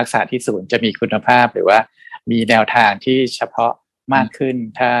การรักษาที่ศูนย์จะมีคุณภาพหรือว่ามีแนวทางที่เฉพาะมากขึ้น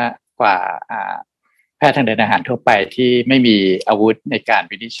ถ้ากว่าแพทย์ทางเดินอาหารทั่วไปที่ไม่มีอาวุธในการ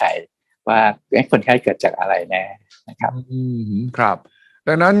วินิจฉัยว่าคนไข้เกิดจากอะไรแน่นะครับครับ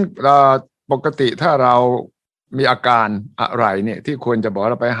ดังนั้นปกติถ้าเรามีอาการอะไรเนี่ยที่ควรจะบอก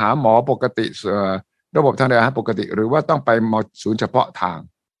เราไปหาหมอปกติระบบทางเดินอาหารปกติหรือว่าต้องไปศูนย์เฉพาะทาง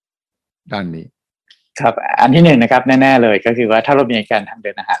ด้านนี้ครับอันที่หนึ่งนะครับแน่ๆเลยก็คือว่าถ้าเรามีอาการทางเ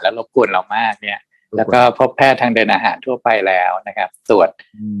ดินอาหารแล้วรบกวนเรามากเนี่ยแล้วก็พบแพทย์ทางเดินอาหารทั่วไปแล้วนะครับตรวจ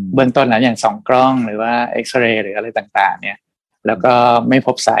เบื้องต้นแล้วอย่างส่องกล้องหรือว่าเอ็กซเรย์หรืออะไรต่างๆเนี่ยแล้วก็ไม่พ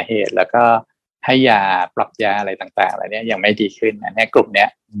บสาเหตุแล้วก็ให้ยาปรับยาอะไรต่างๆอะไรเนี้ยยังไม่ดีขึ้นอันนี้กลุ่มเนี้ย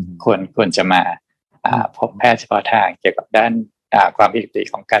ควรจะมาพบแพทย์เฉพาะทางเกี่ยวกับด้านความผิดปกติ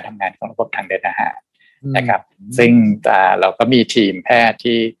ของการทำงานของระบบทางเดินอาหารนะครับซึ่งเราก็มีทีมแพทย์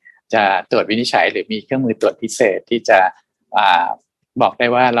ที่จะตรวจวินิจฉัยหรือมีเครื่องมือตรวจพิเศษที่จะบอกได้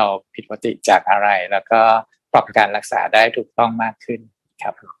ว่าเราผิดปกติจากอะไรแล้วก็ปรับการรักษาได้ถูกต้องมากขึ้นค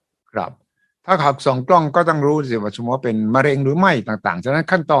รับครับถ้าขับส่องกล้องก็ต้องรู้สิว่าสมมติว่าเป็นมะเร็งหรือไม่ต่างๆฉะนั้น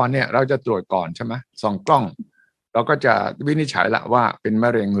ขั้นตอนเนี่ยเราจะตรวจก่อนใช่ไหมส่องกล้องเราก็จะวินิจฉัยละว่าเป็นมะ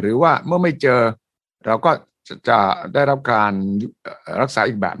เร็งหรือว่าเมื่อไม่เจอเราก็จะได้รับการรักษา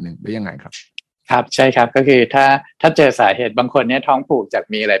อีกแบบหนึ่งหรือยังไงครับครับใช่ครับก็คือถ้าเจอสาเหตุบางคนเนี่ยท้องผูกจาก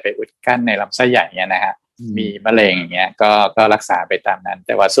มีอะไรไปอุดกั้นในลำไส้ใหญ่เนี่ยนะฮะมีมะเร็งอย่างเงี้ยก็รักษาไปตามนั้นแ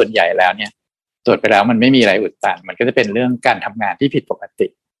ต่ว่าส่วนใหญ่แล้วเนี่ยตรวจไปแล้วมันไม่มีอะไรอุดตันมันก็จะเป็นเรื่องการทำงานที่ผิดปกติ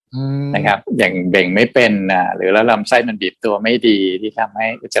นะครับอย่างเบ่งไม่เป็นหรือแล้วลำไส้มันบีบตัวไม่ดีที่ทำให้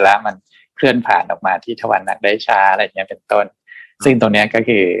อุจจาระมันเคลื่อนผ่านออกมาที่ทวารหนักได้ช้าอะไรอย่างเงี้ยเป็นต้นซึ่งตรงนี้ก็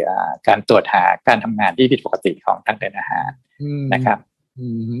คือการตรวจหาการทำงานที่ผิดปกติของทางเดินอาหารนะครับ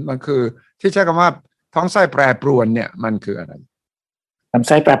มันคือที่ใช้คำว่าท้องไส้แปรปรวนเนี่ยมันคืออะไรลำไ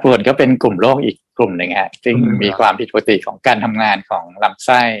ส้แปรปรวนก็เป็นกลุ่มโรคอีกกลุ่มหนึ่งฮะซึ่งมีความผิดปกติของการทำงานของลำไ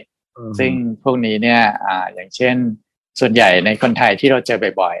ส้ซึ่งพวกนี้เนี่ยอย่างเช่นส่วนใหญ่ในคนไทยที่เราเจอ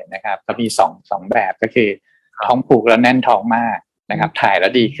บ่อยๆนะครับก็มีสองแบบก็คือท้องผูกแล้วแน่นท้องมากนะครับถ่ายแล้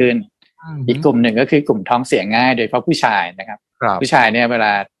วดีขึ้นอีกกลุ่มหนึ่งก็คือกลุ่มท้องเสียง่ายโดยเฉพาะผู้ชายนะครับผู้ชายเนี่ยเวล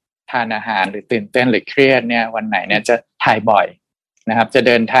าทานอาหารหรือตื่นเต้นหรือเครียดเนี่ยวันไหนเนี่ยจะถ่ายบ่อยนะครับจะเ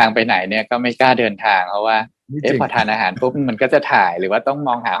ดินทางไปไหนเนี่ยก็ไม่กล้าเดินทางเพราะว่าพอทานอาหารปุ๊บมันก็จะถ่ายหรือว่าต้องม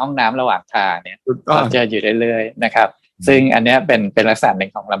องหาห้องน้ำระหว่างทางเนี่ยเราเจออยู่เรื่อยๆนะครับซึ่งอันนี้เป็นลักษณะหนึ่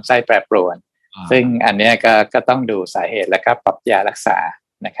งของลำไส้แปรปรวนซึ่งอันนี้ก็ต้องดูสาเหตุแล้วก็ปรับยารักษา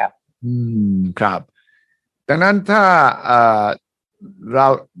นะครับครับดังนั้นถ้าเรา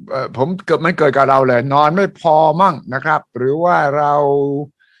ผมมันเกิดกับเราเลยนอนไม่พอมั่งนะครับหรือว่าเรา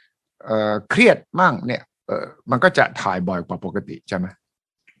เครียดมั่งเนี่ยมันก็จะถ่ายบ่อยกว่าปกติใช่ไหม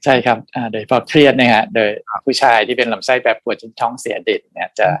ใช่ครับโดยพอเครียดนะฮะโดยผู้ชายที่เป็นลำไส้แปรปรวนจนท้องเสียเด็ดเนี่ย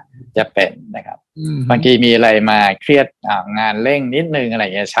จะเป็นนะครับบางทีมีอะไรมาเครียดงานเร่งนิดนึงอะไรเ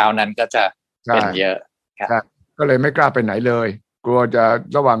งี้ยเช้านั้นก็จะเป็นเยอะครับก็เลยไม่กล้าไปไหนเลยกลัวจะ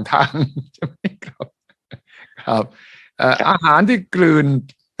ระหว่างทางใช่ไหมครับครับอาหารที่กลืน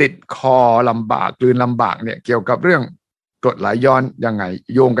ติดคอลำบากกลืนลำบากเนี่ยเกี่ยวกับเรื่องกรดไหลย้อนยังไง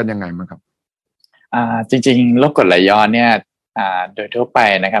โยงกันยังไงมั้งครับจริงๆโรคกรดไหลย้อนเนี่ยโดยทั่วไป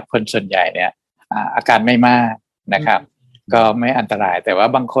นะครับคนส่วนใหญ่เนี่ยอาการไม่มากนะครับก็ไม่อันตรายแต่ว่า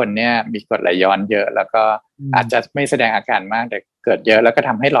บางคนเนี่ยมีกรดไหลย้อนเยอะแล้วก็อาจจะไม่แสดงอาการมากแต่เกิดเยอะแล้วก็ท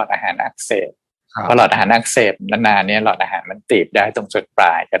ำให้หลอดอาหารอักเสบพอหลอดอาหารอักเสบนานๆเนี่ยหลอดอาหารมันตีบได้ตรงจุดปล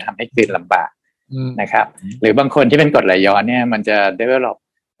ายก็ทำให้กลืนลำบากนะครับหรือบางคนที่เป็นกรดไหลย้อนเนี่ยมันจะ develop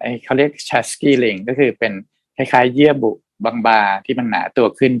เขาเรียก Chasky ring ก็คือเป็นคล้ายๆเยื่อบุบางๆที่มันหนาตัว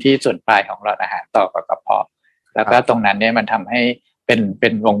ขึ้นที่ส่วนปลายของหลอดอาหารต่อกับกระเพาะแล้วก็ตรงนั้นเนี่ยมันทำให้เป็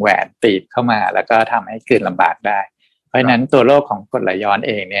นวงแหวนตีบเข้ามาแล้วก็ทำให้กลืนลำบากได้เพราะฉะนั้นตัวโรคของกรดไหลย้อนเ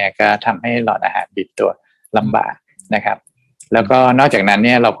องเนี่ยก็ทำให้หลอดอาหารบีบตัวลำบากนะครับแล้วก็นอกจากนั้นเ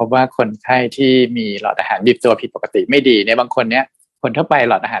นี่ยเราพบว่าคนไข้ที่มีหลอดอาหารบีบตัวผิดปกติไม่ดีเนี่ยบางคนเนี่ยคนทั่วไป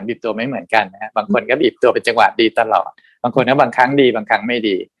หลอดอาหารบีบตัวไม่เหมือนกันนะบางคนก็บีบตัวเป็นจังหวะดีตลอดบางคนก็บางครั้งดีบางครั้งไม่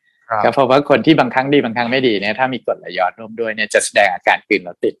ดีก็เพราะว่าคนที่บางครั้งดีบางครั้งไม่ดีเนี่ยถ้ามีกรดไหลย้อนร่วมด้วยเนี่ยจะแสดงอาการกลืนแ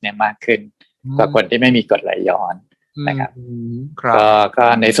ล้วติดเนี่ยมากขึ้นกว่าคนที่ไม่มีกรดไหลย้อนนะครับก็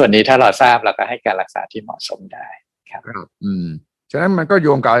ในส่วนนี้ถ้าเราทราบเราก็ให้การรักษาที่เหมาะสมได้ครับฉะนั้นมันก็โย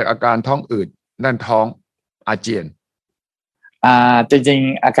งกับอาการท้องอืดแน่นท้องอาเจียนจริง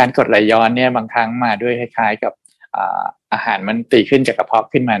ๆอาการกรดไหลย้อนเนี่ยบางครั้งมาด้วยคล้ายๆกับอาหารมันตีขึ้นจากกระเพาะ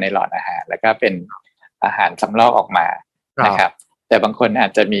ขึ้นมาในหลอดอาหารแล้วก็เป็นอาหารสำรอกออกมานะครับแต่บางคนอา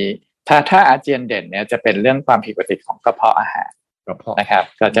จจะมีถ้าอาเจียนเด่นเนี่ยจะเป็นเรื่องความผิดปกติของกระเพาะอาหารนะครับ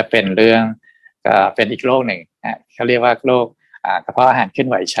ก็จะเป็นเรื่องเป็นอีกโรคหนึ่งเขาเรียกว่าโรคกระเพาะอาหารขึ้น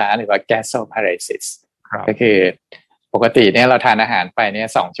ไหวช้าหรือว่า gastroparesis ก็คือปกติเนี่ยเราทานอาหารไปเนี่ย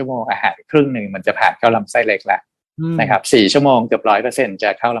2 ชั่วโมงอาหารครึ่งหนึ่งมันจะผ่านเข้าลำไส้เล็กแล้วนะครับ4 ชั่วโมงเกือบ 100% จะ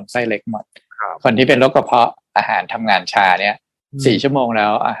เข้าลำไส้เล็กหมดคนที่เป็นโรคกระเพาะอาหารทำงานช้าเนี่ย4 ชั่วโมงแล้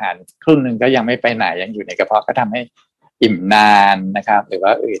วอาหารครึ่งหนึ่งก็ยังไม่ไปไหนยังอยู่ในกระเพาะก็ทำให้อิ่มนานนะครับหรือว่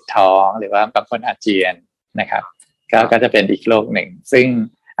าอืดท้องหรือว่าบางคนอาเจียนนะครับก็จะเป็นอีกโรคหนึ่งซึ่ง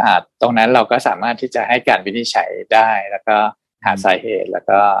ตรงนั้นเราก็สามารถที่จะให้การวินิจฉัยได้แล้วก็หาสาเหตุแล้ว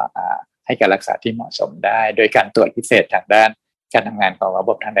ก็ให้การรักษาที่เหมาะสมได้โดยการตรวจพิเศษทางด้านการทำงานของระบ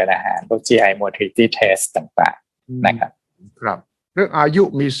บทางเดินอาหารพวก GI motility test ต่างๆนะครับครับเรื่องอายุ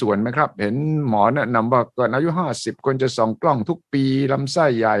มีส่วนไหมครับเห็นหมอแนะนำว่าก่อนอายุ50ควรจะส่องกล้องทุกปีลำไส้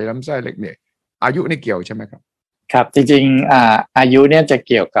ใหญ่ลำไส้เล็กเนี่ยอายุนี่เกี่ยวใช่ไหมครับครับจริงๆอายุเนี่ยจะ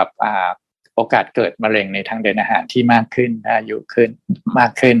เกี่ยวกับโอกาสเกิดมะเร็งในทางเดินอาหารที่มากขึ้นอายุขึ้นมา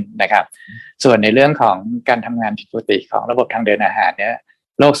กขึ้นนะครับส่วนในเรื่องของการทำงานผิดปกติของระบบทางเดินอาหารเนี่ย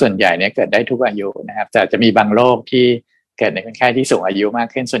โรคส่วนใหญ่เนี่ยเกิดได้ทุกอายุนะครับแต่จะมีบางโรคที่เกิดในคนไข้ที่สูงอายุมาก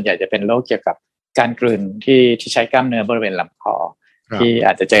ขึ้นส่วนใหญ่จะเป็นโรคเกี่ยวกับการกลืนที่ใช้กล้ามเนื้อบริเวณลำคอที่อ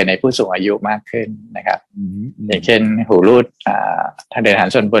าจจะเจอในผู้สูงอายุมากขึ้นนะครับอย่างเช่นหูรูดทางเดินอาหาร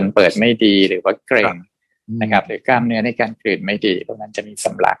ส่วนบนเปิดไม่ดีหรือว่าเกร็งนะครับหรือกล้ามเนื้อในการกลืนไม่ดีพวกนั้นจะมีส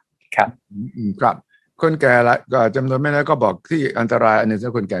ำลักครับครับคนแก่ละก็จำนวนไม่น้อยก็บอกที่อันตรายอันหนึ่งสำห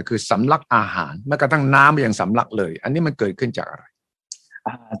รับคนแก่คือสำลักอาหารแม้กระทั่งน้ำยังสำลักเลยอันนี้มันเกิดขึ้นจากอะไร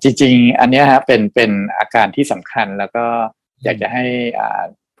จริงๆอันนี้ฮะเป็นอาการที่สำคัญแล้วก็อยากจะให้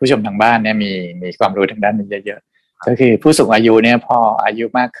ผู้ชมทางบ้านเนี่ยมีความรู้ทางด้านนี้เยอะๆก็คือผู้สูงอายุเนี่ยพออายุ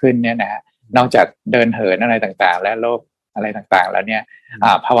มากขึ้นเนี่ยนะนอกจากเดินเหินอะไรต่างๆและโรค อะไรต่างๆแล้วเนี่ย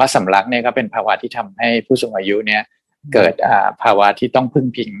ภาวะสำลักเนี่ยก็เป็นภาวะที่ทำให้ผู้สูงอายุเนี่ยเกิดภาวะที่ต้องพึ่ง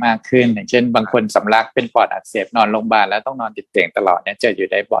พิงมากขึ้นอย่างเช่นบางคนสำลักเป็นปอดอักเสบนอนโรงพยาบาลแล้วต้องนอนติดเตียงตลอดเนี่ยเจออยู่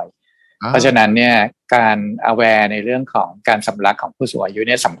ได้บ่อยเพราะฉะนั้นเนี่ยการ aware ในเรื่องของการสำลักของผู้สูงอายุเ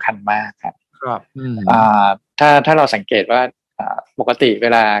นี่ยสำคัญมากครับถ้าเราสังเกตว่าปกติเว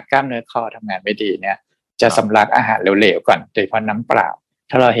ลากล้ามเนื้อคอทำงานไม่ดีเนี่ยจะสำลักอาหารเหลวๆก่อนโดยเฉพาะน้ำเปล่า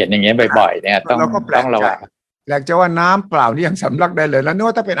ถ้าเราเห็นอย่างเงี้ยบ่อยๆเนี่ยต้องระวังแปลกจะว่าน้ำเปล่านี่ยังสำลักได้เลยแล้วนึก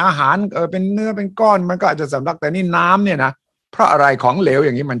ว่าถ้าเป็นอาหารเป็นเนื้อเป็นก้อนมันก็อาจจะสำลักแต่นี่น้ำเนี่ยนะเพราะอะไรของเหลวอ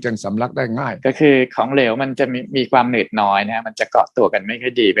ย่างนี้มันจึงสำลักได้ง่ายก็คือของเหลวมันจะมีความหนืดน้อยนะมันจะเกาะตัวกันไม่ค่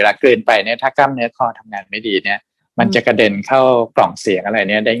อยดีเวลากลืนไปเนี่ยถ้ากล้ามเนื้อคอทำงานไม่ดีเนี่ยมันจะกระเด็นเข้ากล่องเสียงอะไร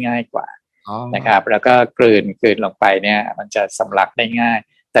เนี่ยได้ง่ายกว่านะครับแล้วก็กลืนลงไปเนี่ยมันจะสำลักได้ง่าย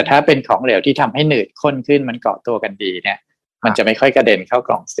แต่ถ้าเป็นของเหลวที่ทำให้หนืดข้นขึ้นมันเกาะตัวกันดีเนี่ยมันจะไม่ค่อยกระเด็นเข้าก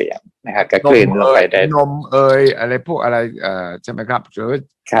ล่องเสียงนะครับก็กลืนลงไปได้นมอะไรพวกอะไรใช่ไหมครับหรือ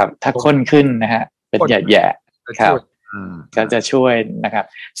ครับถ้าข้นขึ้นนะฮะเป็นแย่ๆครับก็จะช่วยนะครับ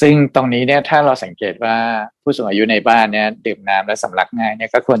ซึ่งตรงนี้เนี่ยถ้าเราสังเกตว่าผู้สูงอายุในบ้านเนี่ยดื่มน้ำและสำลักง่ายเนี่ย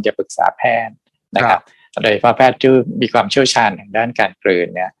ก็ควรจะปรึกษาแพทย์นะครับโดยเฉพาะแพทย์ที่มีความเชี่ยวชาญทางด้านการกลืน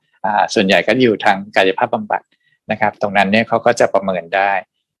เนี่ยส่วนใหญ่ก็อยู่ทางกายภาพบำบัดนะครับตรงนั้นเนี่ยเขาก็จะประเมินได้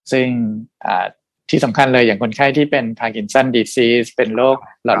ซึ่งที่สำคัญเลยอย่างคนไข้ที่เป็นพาร์กินสันดิซีสเป็นโรค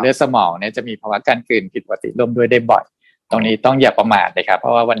หลอดเลือดสมองเนี่ยจะมีภาวะการกลืนผิดปกติร่วมด้วยได้บ่อยตรงนี้ต้องอย่าประมาทเลยครับเพร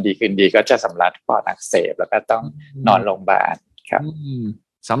าะว่าวันดีคืนดีก็จะสำลักปอดอักเสบแล้วก็ต้องนอนโรงพยาบาลครับ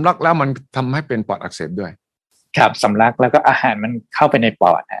สำลักแล้วมันทำให้เป็นปอดอักเสบด้วยครับสำลักแล้วก็อาหารมันเข้าไปในป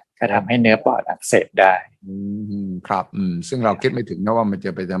อดฮะก็ทำให้เนื้อปอดอักเสบได้ครับซึ่งเราคิดไม่ถึงนะว่ามันจ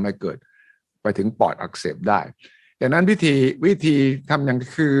ะไปทำให้เกิดไปถึงปอดอักเสบได้ดังนั้นวิธีทำอย่าง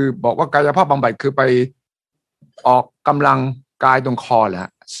คือบอกว่ากายภาพบำบัดคือไปออกกำลังกายตรงคอแหละ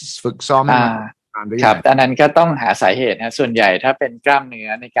ฝึกซ้อมครับอันนั้นก็ต้องหาสาเหตุนะส่วนใหญ่ถ้าเป็นกล้ามเนื้อ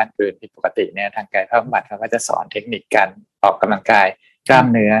ในการกลืนผิดปกติเนี่ยทางกายภาพบำบัดเขาก็จะสอนเทคนิคการออกกำลังกายกล้าม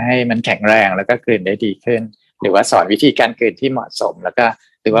เนื้อให้มันแข็งแรงแล้วก็กลืนได้ดีขึ้นหรือว่าสอนวิธีการกลืนที่เหมาะสมแล้วก็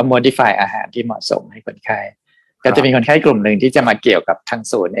หรือว่า modify อาหารที่เหมาะสมให้คนไข้ก็จะมีคนไข้กลุ่มหนึ่งที่จะมาเกี่ยวกับทาง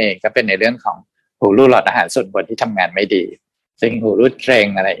ศูนย์เองก็เป็นในเรื่องของหูรูดหลอดอาหารส่วนบนที่ทำงานไม่ดีซึ่งหูรูดเกร็ง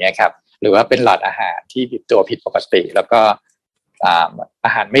อะไรอย่างเงี้ยครับหรือว่าเป็นหลอดอาหารที่บิดตัวผิดปกติแล้วก็อ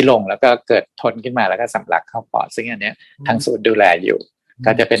าหารไม่ลงแล้วก็เกิดทนขึ้นมาแล้วก็สำลักเข้าปอดซึ่งอันเนี้ยทางศูนย์ดูแลอยู่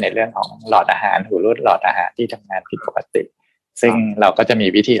ก็จะเป็นในเรื่องของหลอดอาหารหูรูดหลอดอาหารที่ทำงานผิดปกติซึ่งเราก็จะมี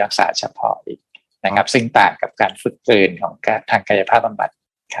วิธีรักษาเฉพาะอีกนะครับซึ่งต่างกับการฝึกกลืนของทางกายภาพบำบัด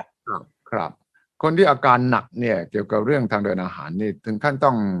ครับครับคนที่อาการหนักเนี่ยเกี่ยวกับเรื่องทางเดินอาหารนี่ถึงขั้นต้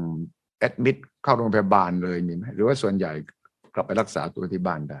องแอดมิดเข้าโรงพยาบาลเลยมีไหมหรือว่าส่วนใหญ่กลับไปรักษาตัวที่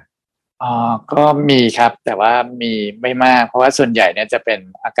บ้านได้ก็มีครับแต่ว่ามีไม่มากเพราะว่าส่วนใหญ่เนี่ยจะเป็น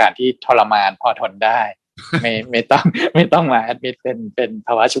อาการที่ทรมานพอทนได้ ไม่ต้องมาแอดมิดเป็นภ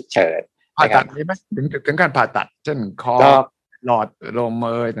าวะฉุกเฉินผ่าตัดมีไหมถึงการผ่าตัดเช่นคอหลอดลม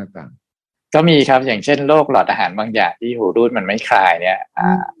ต่างๆก็มีครับอย่างเช่นโรคหลอดอาหารบางอย่างที่หูรูดมันไม่คลายเนี่ย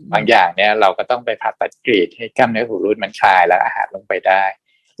บางอย่างเนี่ยเราก็ต้องไปผ่าตัดกรีดให้กล้ามเนื้อหูรูดมันคลายแล้วอาหารลงไปได้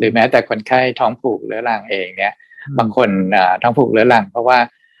หรือแม้แต่คนไข้ท้องผูกเรื้อรังเองเนี่ยบางคนท้องผูกเรื้อรังเพราะว่า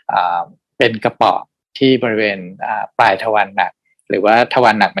เป็นกระเปาะที่บริเวณปลายทวารหนักหรือว่าทว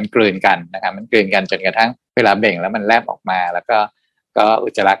ารหนักมันกลืนกันนะครับมันกลืนกันจนกระทั่งเวลาเบ่งแล้วมันแลบออกมาแล้วก็อุ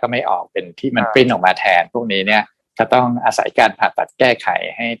จจาระก็ไม่ออกเป็นที่มันปริ้นออกมาแทนพวกนี้เนี่ยก็ต้องอาศัยการผ่าตัดแก้ไข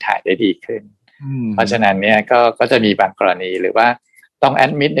ให้ถ่ายได้ดีขึ้นเพราะฉะนั้นเนี่ยก็จะมีบางกรณีหรือว่าต้องแอ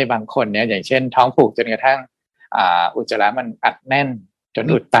ดมิดในบางคนเนี่ยอย่างเช่นท้องผูกจนกระทั่งอุจจาระมันอัดแน่นจน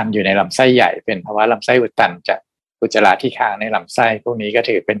อุดตันอยู่ในลำไส้ใหญ่เป็นภาวะลำไส้อุดตันจากอุจจาระที่ค้างในลำไส้พวกนี้ก็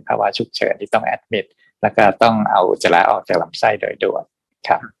ถือเป็นภาวะฉุกเฉินที่ต้องแอดมิดแล้วก็ต้องเอาอุจจาระออกจากลำไส้โดยด่วนค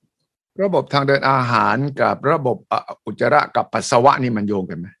รับระบบทางเดินอาหารกับระบบอุจจาระกับปัสสาวะนี่มันโยง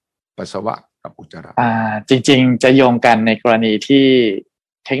กันไหมปัสสาวะกับอุจจาระจริงๆจะโยงกันในกรณีที่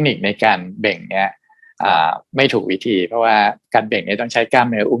เทคนิคในการเบ่งเนี่ยไม่ถูกวิธีเพราะว่าการเบ่งเนี่ยต้องใช้กล้าม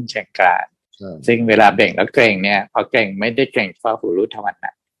เนื้ออุ้งเชิงกรานซึ่งเวลาเบ่งแล้วเกร็งเนี่ยพอเกร็งไม่ได้เกร็งเฉพาะหูรูดทวารห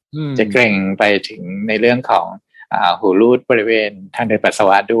นักจะเกร็งไปถึงในเรื่องของหูรูดบริเวณทางเดินปัสสา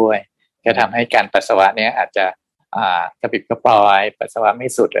วะด้วยก็ทำให้การปัสสาวะเนี่ยอาจจะกระปิดกระปอยปัสสาวะไม่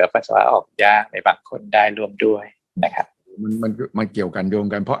สุดหรือปัสสาวะออกยากในบางคนได้รวมด้วยนะครับมันเกี่ยวกันโยง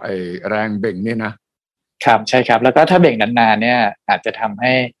กันเพราะไอ้แรงเบ่งนี่นะครับใช่ครับแล้วก็ถ้าเบ่งนานๆเนี่ยอาจจะทำใ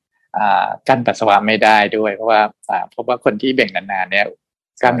ห้กั้นปัสสาวะไม่ได้ด้วยเพราะว่าพบว่าคนที่เบ่งนานๆเนี่ย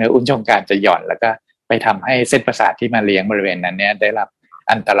กล้ามเนื้ออุ้งเชิงกรานจะหย่อนแล้วก็ไปทำให้เส้นประสาทที่มาเลี้ยงบริเวณนั้นเนี่ยได้รับ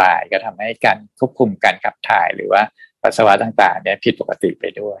อันตรายก็ทำให้การควบคุมการขับถ่ายหรือว่าปัสสาวะต่างๆเนี่ยผิดปกติไป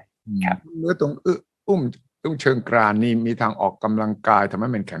ด้วยครับเนื้อตรงอุ้งเชิงกรานนี่มีทางออกกำลังกายทำให้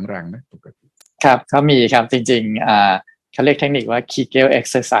มันแข็งแรงไหมปกติครับเขามีครับจริงๆ เขาเรียกเทคนิคว่า Kegel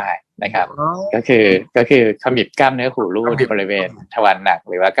exercise นะครับก็คือขมิบกล้ามเนื้อหูรูดบริเวณทวารหนัก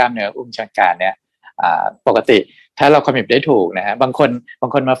หรือว่ากล้ามเนื้ออุ้งเชิงกรานเนี่ยปกติถ้าเราขมิบได้ถูกนะฮะบาง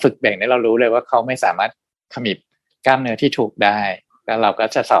คนมาฝึกเบ่งเนี่ยเรารู้เลยว่าเขาไม่สามารถขมิบกล้ามเนื้อที่ถูกได้แล้วเราก็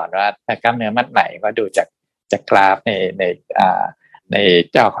จะสอนว่ากล้ามเนื้อมัดไหนก็ดูจากกราฟใน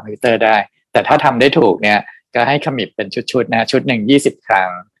จอคอมพิวเตอร์ได้แต่ถ้าทำได้ถูกเนี่ยก็ให้ขมิบเป็นชุดๆนะชุดหนึ่ง20 ครั้ง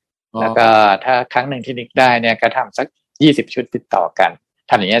แล้วก็ถ้าครั้งหนึ่งที่นึกได้เนี่ยก็ทำสัก20 ชุดติดต่อกัน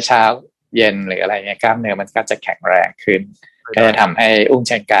ทำอย่างเงี้ยเช้าเย็นหรืออะไรเงี้ยกล้ามเนื้อมันก็จะแข็งแรงขึ้นก็จะทำให้อุ้งเ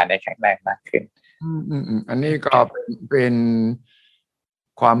ชิงกรานได้แข็งแรงมากขึ้นอันนี้ก็เป็น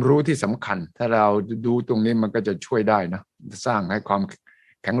ความรู้ที่สำคัญถ้าเราดูตรงนี้มันก็จะช่วยได้นะสร้างให้ความ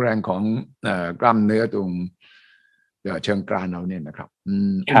แข็งแรงของกล้ามเนื้อตรงเชิงกรานเราเนี่ยนะครับ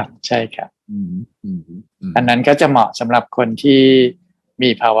ครับใช่ครับอันนั้นก็จะเหมาะสำหรับคนที่มี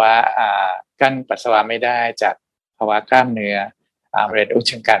ภาวะกั้นปัสสาวะไม่ได้จากภาวะกล้ามเนื้อบริเวณอุ้งเ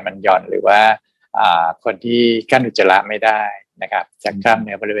ชิงกรานมันหย่อนหรือว่าคนที่กั้นอุจจาระไม่ได้นะครับจากกล้ามเ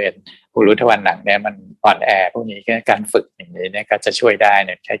นื้อบริเวณหูรูดทวารหนักเนี่ยมันอ่อนแอพวกนี้การฝึกอย่างนี้เนี่ยก็จะช่วยได้เ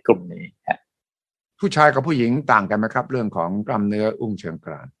นี่ยใช้กลุ่มนี้ผู้ชายกับผู้หญิงต่างกันไหมครับเรื่องของกล้ามเนื้ออุ้งเชิงก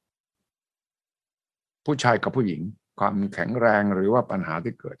รานผู้ชายกับผู้หญิงความแข็งแรงหรือว่าปัญหา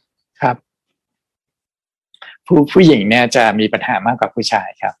ที่เกิดครับผู้หญิงเนี่ยจะมีปัญหามากกว่าผู้ชาย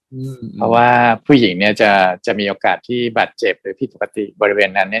ครับเพราะว่าผู้หญิงเนี่ยจะมีโอกาสที่บาดเจ็บหรือผิดปกติบริเวณ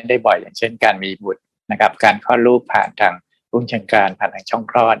นั้นเนี่ยได้บ่อยอย่างเช่นการมีบุตรนะครับการคลอดลูกผ่านทางอุ้งเชิงกรานผ่านทางช่อง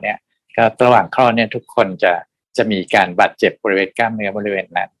คลอดเนี่ยก็ระหว่างคลอดเนี่ยทุกคนจะมีการบาดเจ็บบริเวณกล้ามเนื้อบริเวณ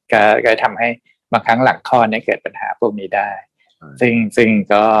นั้นก็ทำให้บางครั้งหลังคลอดเนี่ยเกิดปัญหาพวกนี้ได้ซึ่ง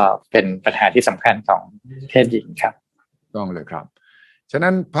ก็เป็นปัญหาที่สำคัญของเพศหญิงครับต้องเลยครับฉะ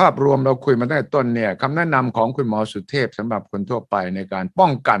นั้นภาพรวมเราคุยมาตั้งแต่ต้นเนี่ยคำแนะนำของคุณหมอสุเทพสำหรับคนทั่วไปในการป้อ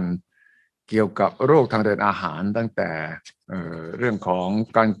งกันเกี่ยวกับโรคทางเดินอาหารตั้งแต่เรื่องของ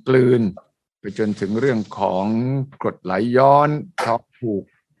การกลืนไปจนถึงเรื่องของกรดไหลย้อนท้องผูก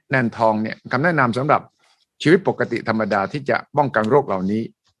แน่นท้องเนี่ยคำแนะนำสำหรับชีวิตปกติธรรมดาที่จะป้องกันโรคเหล่านี้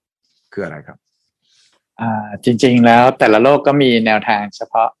คืออะไรครับจริงๆแล้วแต่ละโรคก็มีแนวทางเฉ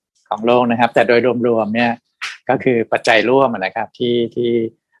พาะของโรคนะครับแต่โดยรวมๆเนี่ยก็คือปัจจัยร่วมนะครับที่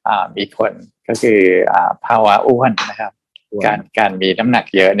มีผลก็คือภาวะอ้วนนะครับการมีน้ำหนัก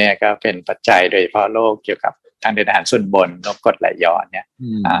เยอะเนี่ยก็เป็นปัจจัยโดยเฉพาะโรคเกี่ยวกับทางเดินอาหารส่วนบนโรคกรดไหลย้อนเนี่ย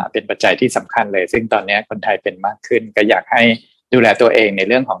เป็นปัจจัยที่สำคัญเลยซึ่งตอนนี้คนไทยเป็นมากขึ้นก็อยากให้ดูแลตัวเองใน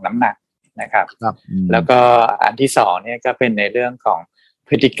เรื่องของน้ำหนักนะครับแล้วก็อันที่สองเนี่ยก็เป็นในเรื่องของพ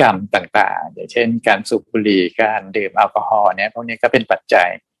ฤติกรรมต่างๆอย่างเช่นการสูบบุหรี่การดื่มแอลกอฮอล์เนี่ยพวกนี้ก็เป็นปัจจัย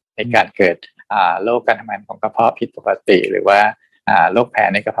ในการเกิดโรคการทำงานของกระเพาะผิดปกติหรือว่าโรคแพ้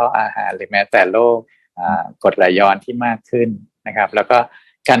ในกระเพาะอาหารหรือแม้แต่โรคกรดไหลย้อนที่มากขึ้นนะครับแล้วก็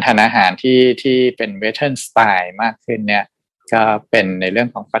การทานอาหารที่เป็นเวสเทิร์นสไตล์มากขึ้นเนี่ยก็เป็นในเรื่อง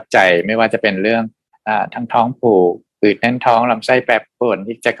ของปัจจัยไม่ว่าจะเป็นเรื่องทั้งท้องผูกอืดแน่นท้องลำไส้แปรปรวน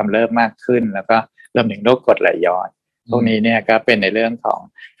ที่จะกำเริบมากขึ้นแล้วก็รวมถึงโรคกรดไหลย้อนพวกนี้เนี่ยก็เป็นในเรื่องของ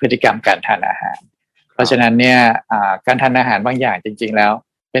พฤติกรรมการทานอาหารเพราะฉะนั้นเนี่ยการทานอาหารบางอย่างจริงๆแล้ว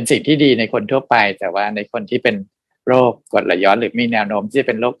เป็นสิ่งที่ดีในคนทั่วไปแต่ว่าในคนที่เป็นโรคกรดไหลย้อนหรือมีแนวโน้มที่จะเ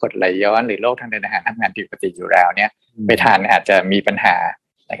ป็นโรคกรดไหลย้อนหรือโรคทางเดินอาหารทำงานผิดปกติอยู่แล้วเนี่ยไปทานอาจจะมีปัญหา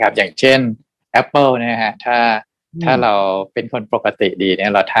นะครับอย่างเช่นแอปเปิลนะฮะถ้าเราเป็นคนปกติดีเนี่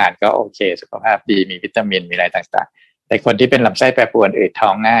ยเราทานก็โอเคสุขภาพดีมีวิตามินมีอะไรต่างๆแต่คนที่เป็นลำไส้แปรปรวนอืดท้อ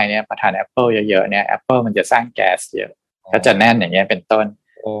งง่ายเนี่ยพอทานแอปเปิลเยอะๆเนี่ยแอปเปิลมันจะสร้างแก๊สเยอะก็จะแน่นอย่างเงี้ยเป็นต้น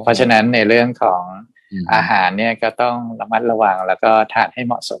เพราะฉะนั้นในเรื่องของอาหารเนี่ยก็ต้องระมัดระวังแล้วก็ทานให้เ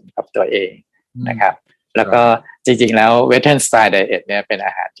หมาะสมกับตัวเองนะครับแล้วก็จริงๆแล้วเวสเทิร์นสไตล์ไดเอทเนี่ยเป็นอ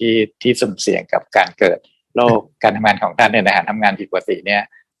าหารที่สุ่มเสี่ยงกับการเกิดโรคการทำงานของการเดินอาหารทำงานผิดปกติเนี่ย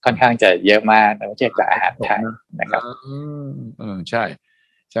ค่อนข้างจะเยอะมากในเทียบกับอาหารไทยนะครับใช่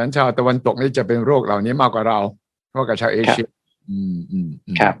ฉะนั้นชาวตะวันตกนี่จะเป็นโรคเหล่านี้มากกว่าเราเพราะกับชาวเอเชีย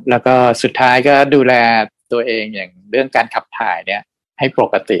ครับแล้วก็สุดท้ายก็ดูแลตัวเองอย่างเรื่องการขับถ่ายเนี่ยให้ป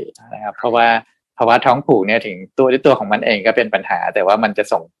กตินะครับเพราะว่าภาวะท้องผูกเนี่ยถึงตัวของมันเองก็เป็นปัญหาแต่ว่ามันจะ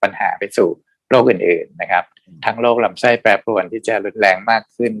ส่งปัญหาไปสู่โรคอื่นๆนะครับทั้งโรคลำไส้แปรปรวนที่จะรุนแรงมาก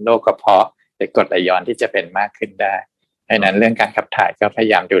ขึ้นโรคกระเพาะหรือกรดไหลย้อนที่จะเป็นมากขึ้นได้ดังนั้นเรื่องการขับถ่ายก็พย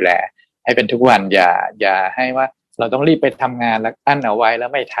ายามดูแลให้เป็นทุกวันอย่าให้ว่าเราต้องรีบไปทำงานแล้วอั้นเอาไว้แล้ว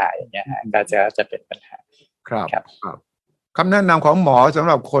ไม่ถ่ายอย่างเงี้ยก็จะเป็นปัญหาครับคำแนะนำของหมอสำ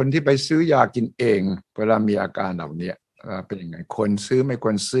หรับคนที่ไปซื้อยากินเองเวลามีอาการเหล่านี้เป็นยังไงควรซื้อไม่ค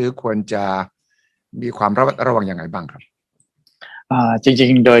วรซื้อควรจะมีความระวังยังไงบ้างครับจริ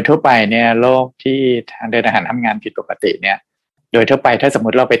งๆโดยทั่วไปเนี่ยโรคที่ทางเดินอาหารทำงานผิดปกติเนี่ยโดยทั่วไปถ้าสมม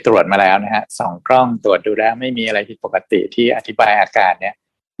ติเราไปตรวจมาแล้วนะฮะ2 กล้องตรวจดูแล้วไม่มีอะไรผิดปกติที่อธิบายอาการเนี่ย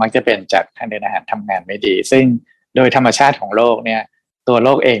มักจะเป็นจากทางเดินอาหารทำงานไม่ดีซึ่ง โดยธรรมชาติของโรคเนี่ยตัวโร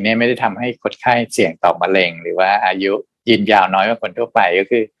คเองเนี่ยไม่ได้ทำให้คนไข้เสี่ยงต่อมะเร็งหรือว่าอายุยืนยาวน้อยกว่าคนทั่วไปก็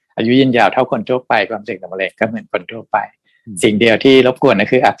คืออายุยืนยาวเท่าคนทั่วไปความเสี่ยงต่อมะเร็งก็เหมือนคนทั่วไปสิ่งเดียวที่รบกวนก็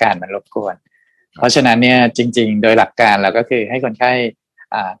คืออาการมันรบกวนเพราะฉะนั้นเนี่ยจริงๆโดยหลักการเราก็คือให้คนไข้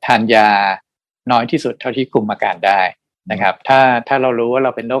ทานยาน้อยที่สุดเท่าที่คุมอาการได้นะครับถ้าเรารู้ว่าเร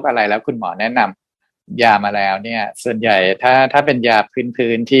าเป็นโรคอะไรแล้วคุณหมอแนะนำยามาแล้วเนี่ยส่วนใหญ่ถ้าเป็นยา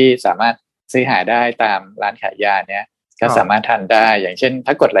พื้นที่สามารถซื้อหาได้ตามร้านขายยาเนี่ยก็สามารถทานได้อย่างเช่นถ้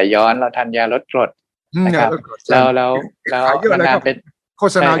ากรดไหลย้อนเราทานยาลดกรดนะครับแล้วนานๆเป็นโฆ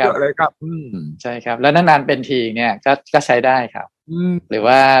ษณาเยอะเลยครับใช่ครับแล้วนานๆเป็นทีเนี่ยก็ใช้ได้ครับหรือ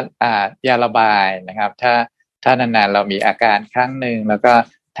ว่ายาระบายนะครับถ้านานๆเรามีอาการครั้งหนึ่งแล้วก็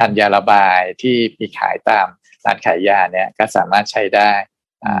ทานยาระบายที่มีขายตามร้านขายยาเนี่ยก็สามารถใช้ได้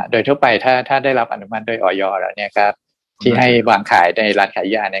โดยทั่วไปถ้าได้รับอนุมัติโดยอย.แล้วเนี่ยครับที่ให้วางขายในร้านขาย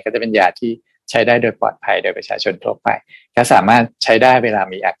ยาเนี่ยก็จะเป็นยาที่ใช้ได้โดยปลอดภัยโดยประชาชนทั่วไปก็สามารถใช้ได้เวลา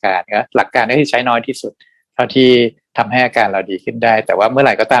มีอาการก็หลักการก็คือใช้น้อยที่สุดเท่าที่ทำให้อาการเราดีขึ้นได้แต่ว่าเมื่อไห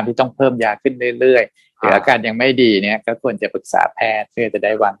ร่ก็ตามที่ต้องเพิ่มยาขึ้นเรื่อยๆหรืออาการยังไม่ดีเนี่ยก็ควรจะปรึกษาแพทย์เพื่อจะไ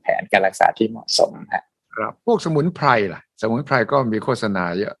ด้วางแผนการรักษาที่เหมาะสมครับพวกสมุนไพรล่ะสมุนไพรก็มีโฆษณา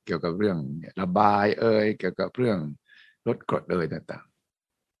เยอะเกี่ยวกับเรื่องระบายเกี่ยวกับเรื่องลดกรดต่าง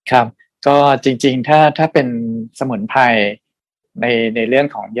ๆครับก็จริงๆถ้าเป็นสมุนไพรในเรื่อง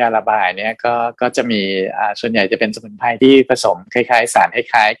ของยาระบายเนี่ยก็จะมีส่วนใหญ่จะเป็นสมุนไพรที่ผสมคล้ายๆสารค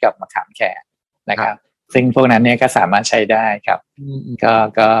ล้ายๆกับมะขามแขกนะครับซึ่งพวกนั้นเนี่ยก็สามารถใช้ได้ครับ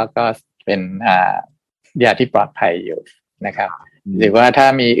ก็เป็นยาที่ปลอดภัยอยู่นะครับหรือว่าถ้า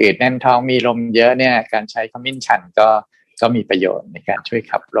มีอืดแน่นท้องมีลมเยอะเนี่ยการใช้ขมิ้นชันก็มีประโยชน์ในการช่วย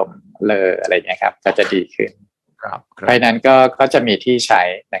ขับลมอะไรอย่างเงี้ยครับก็จะดีขึ้นเพราะนั้นก็จะมีที่ใช้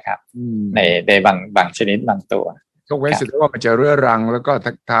นะครับในบางชนิดบางตัวยกเว้นสุดว่ามันจะเรื้อรังแล้วก็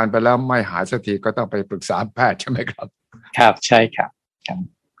ทานไปแล้วไม่หายสักทีก็ต้องไปปรึกษาแพทย์ใช่ไหมครับครับใช่ครับ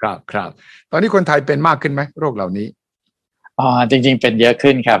ครับตอนนี้คนไทยเป็นมากขึ้นไหมโรคเหล่านี้จริงๆเป็นเยอะ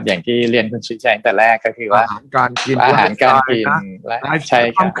ขึ้นครับอย่างที่เรียนคุณสุชัยแต่แรกก็คือว่าอาหารการกินและใช่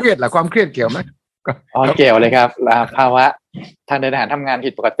ความเครียดล่ะความเครียดเกี่ยวไหมเกี่ยวเลยครับภาวะทางเดินอาหารทำงานผิ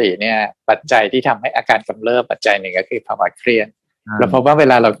ดปกติเนี่ยปัจจัยที่ทำให้อาการกำเริบปัจจัยหนึ่งก็คือภาวะเครียดเราพบว่าเว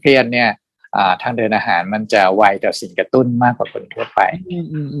ลาเราเครียดเนี่ยทางเดินอาหารมันจะไวต่อสิ่งกระตุ้นมากกว่าคนทั่วไป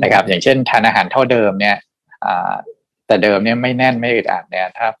นะครับอย่างเช่นทานอาหารเท่าเดิมเนี่ยแต่เดิมเนี่ยไม่แน่นไม่อึดอัดเนี่ย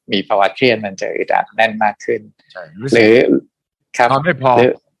ถ้ามีภาวะเครียดมันจะอึดอัดแน่นมากขึ้นหรือครับนอนไม่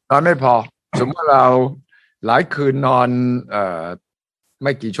พอสมมติเราหลายคืนนอนไ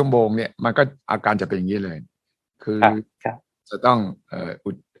ม่กี่ชั่วโมงเนี่ยมันก็อาการจะเป็นอย่างนี้เลยคือจะต้อง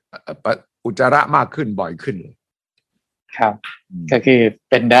อุจจาระมากขึ้นบ่อยขึ้นเลยครับก็คือ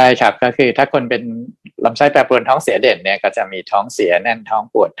เป็นได้ครับก็คือถ้าคนเป็นลำไส้แปรปรวนท้องเสียเด่นเนี่ยก็จะมีท้องเสียแน่นท้อง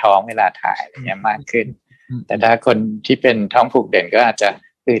ปวดท้องเวลาถ่ายอะไรเงี้ยมากขึ้นแต่ถ้าคนที่เป็นท้องผูกเด่นก็อาจจะ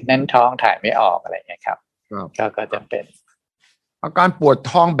อืดแน่นท้องถ่ายไม่ออกอะไรเงี้ยครับก็จะเป็นอาการปวด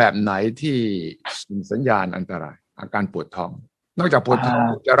ท้องแบบไหนที่สัญญาณอันตรายอาการปวดท้องนอกจากปวดท้อง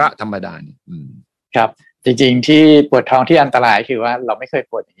อุจจาระธรรมดานี่ครับจริงๆที่ปวดท้องที่อันตรายคือว่าเราไม่เคย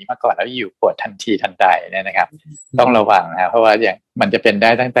ปวดอย่างนี้มาก่อนแล้วอยู่ปวดทันทีทันใดเนี่ยนะครับต้องระวังนะเพราะว่าอย่างมันจะเป็นได้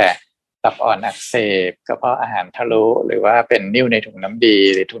ตั้งแต่ตับอ่อนอักเสบกระเพาะอาหารทะลุหรือว่าเป็นนิ่วในถุงน้ำดี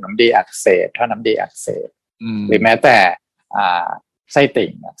หรือถุงน้ำดีอักเสบท่อน้ำดีอักเสบหรือแม้แต่ไส้ติ่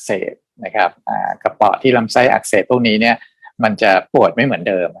งอักเสบนะครับกระเพาะที่ลำไส้อักเสบพวกนี้เนี่ยมันจะปวดไม่เหมือน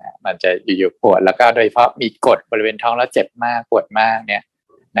เดิมมันจะอยู่ๆปวดแล้วก็โดยเฉพาะมีกดบริเวณท้องแล้วเจ็บมากปวดมากเนี่ย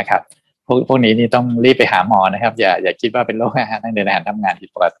นะครับพวกนี้นี่ต้องรีบไปหาหมอนะครับอย่าคิดว่าเป็นโรคทางเดินอาหารทำงานผิด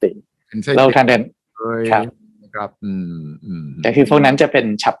ปกติโรคทางเดินครับแต่คือพวกนั้นจะเป็น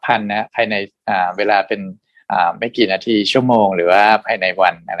ฉับพลันนะภายในเวลาเป็นไม่กี่นาทีชั่วโมงหรือว่าภายในวั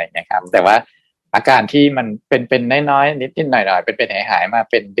นอะไรนะครับแต่ว่าอาการที่มันเป็นน้อยๆนิดๆหน่อยๆเป็นหายมา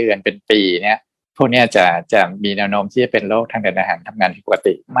เป็นเดือนเป็นปีเนี่ยพวกนี้จะมีแนวโน้มที่จะเป็นโรคทางเดินอาหารทำงานผิดปก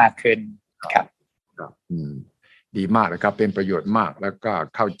ติมากขึ้นครับดีมากนะครับเป็นประโยชน์มากแล้วก็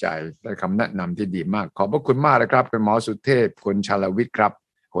เข้าใจได้คำแนะนำที่ดีมากขอบพระคุณมากนะครับเป็นหมอสุเทพคุณชาลวิทย์ครับ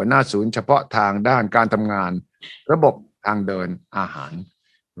หัวหน้าศูนย์เฉพาะทางด้านการทำงานระบบทางเดินอาหาร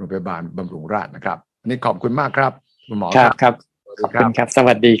โรงพยาบาลบำรุงราษฎร์นะครับนี่ขอบคุณมากครับคุณหมอครับขอบคุณครับส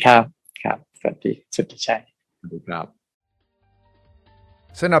วัสดีครับครับสวัสดีสุทธิชัยสวัสดีครับ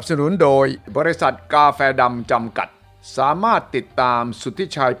สนับสนุนโดยบริษัทกาแฟดำจำกัดสามารถติดตามสุทธิ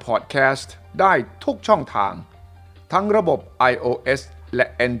ชัยพอดแคสต์ได้ทุกช่องทางทั้งระบบ iOS และ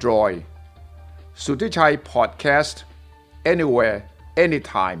Android สุทธิชัย Podcast Anywhere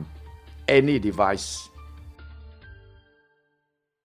Anytime Any Device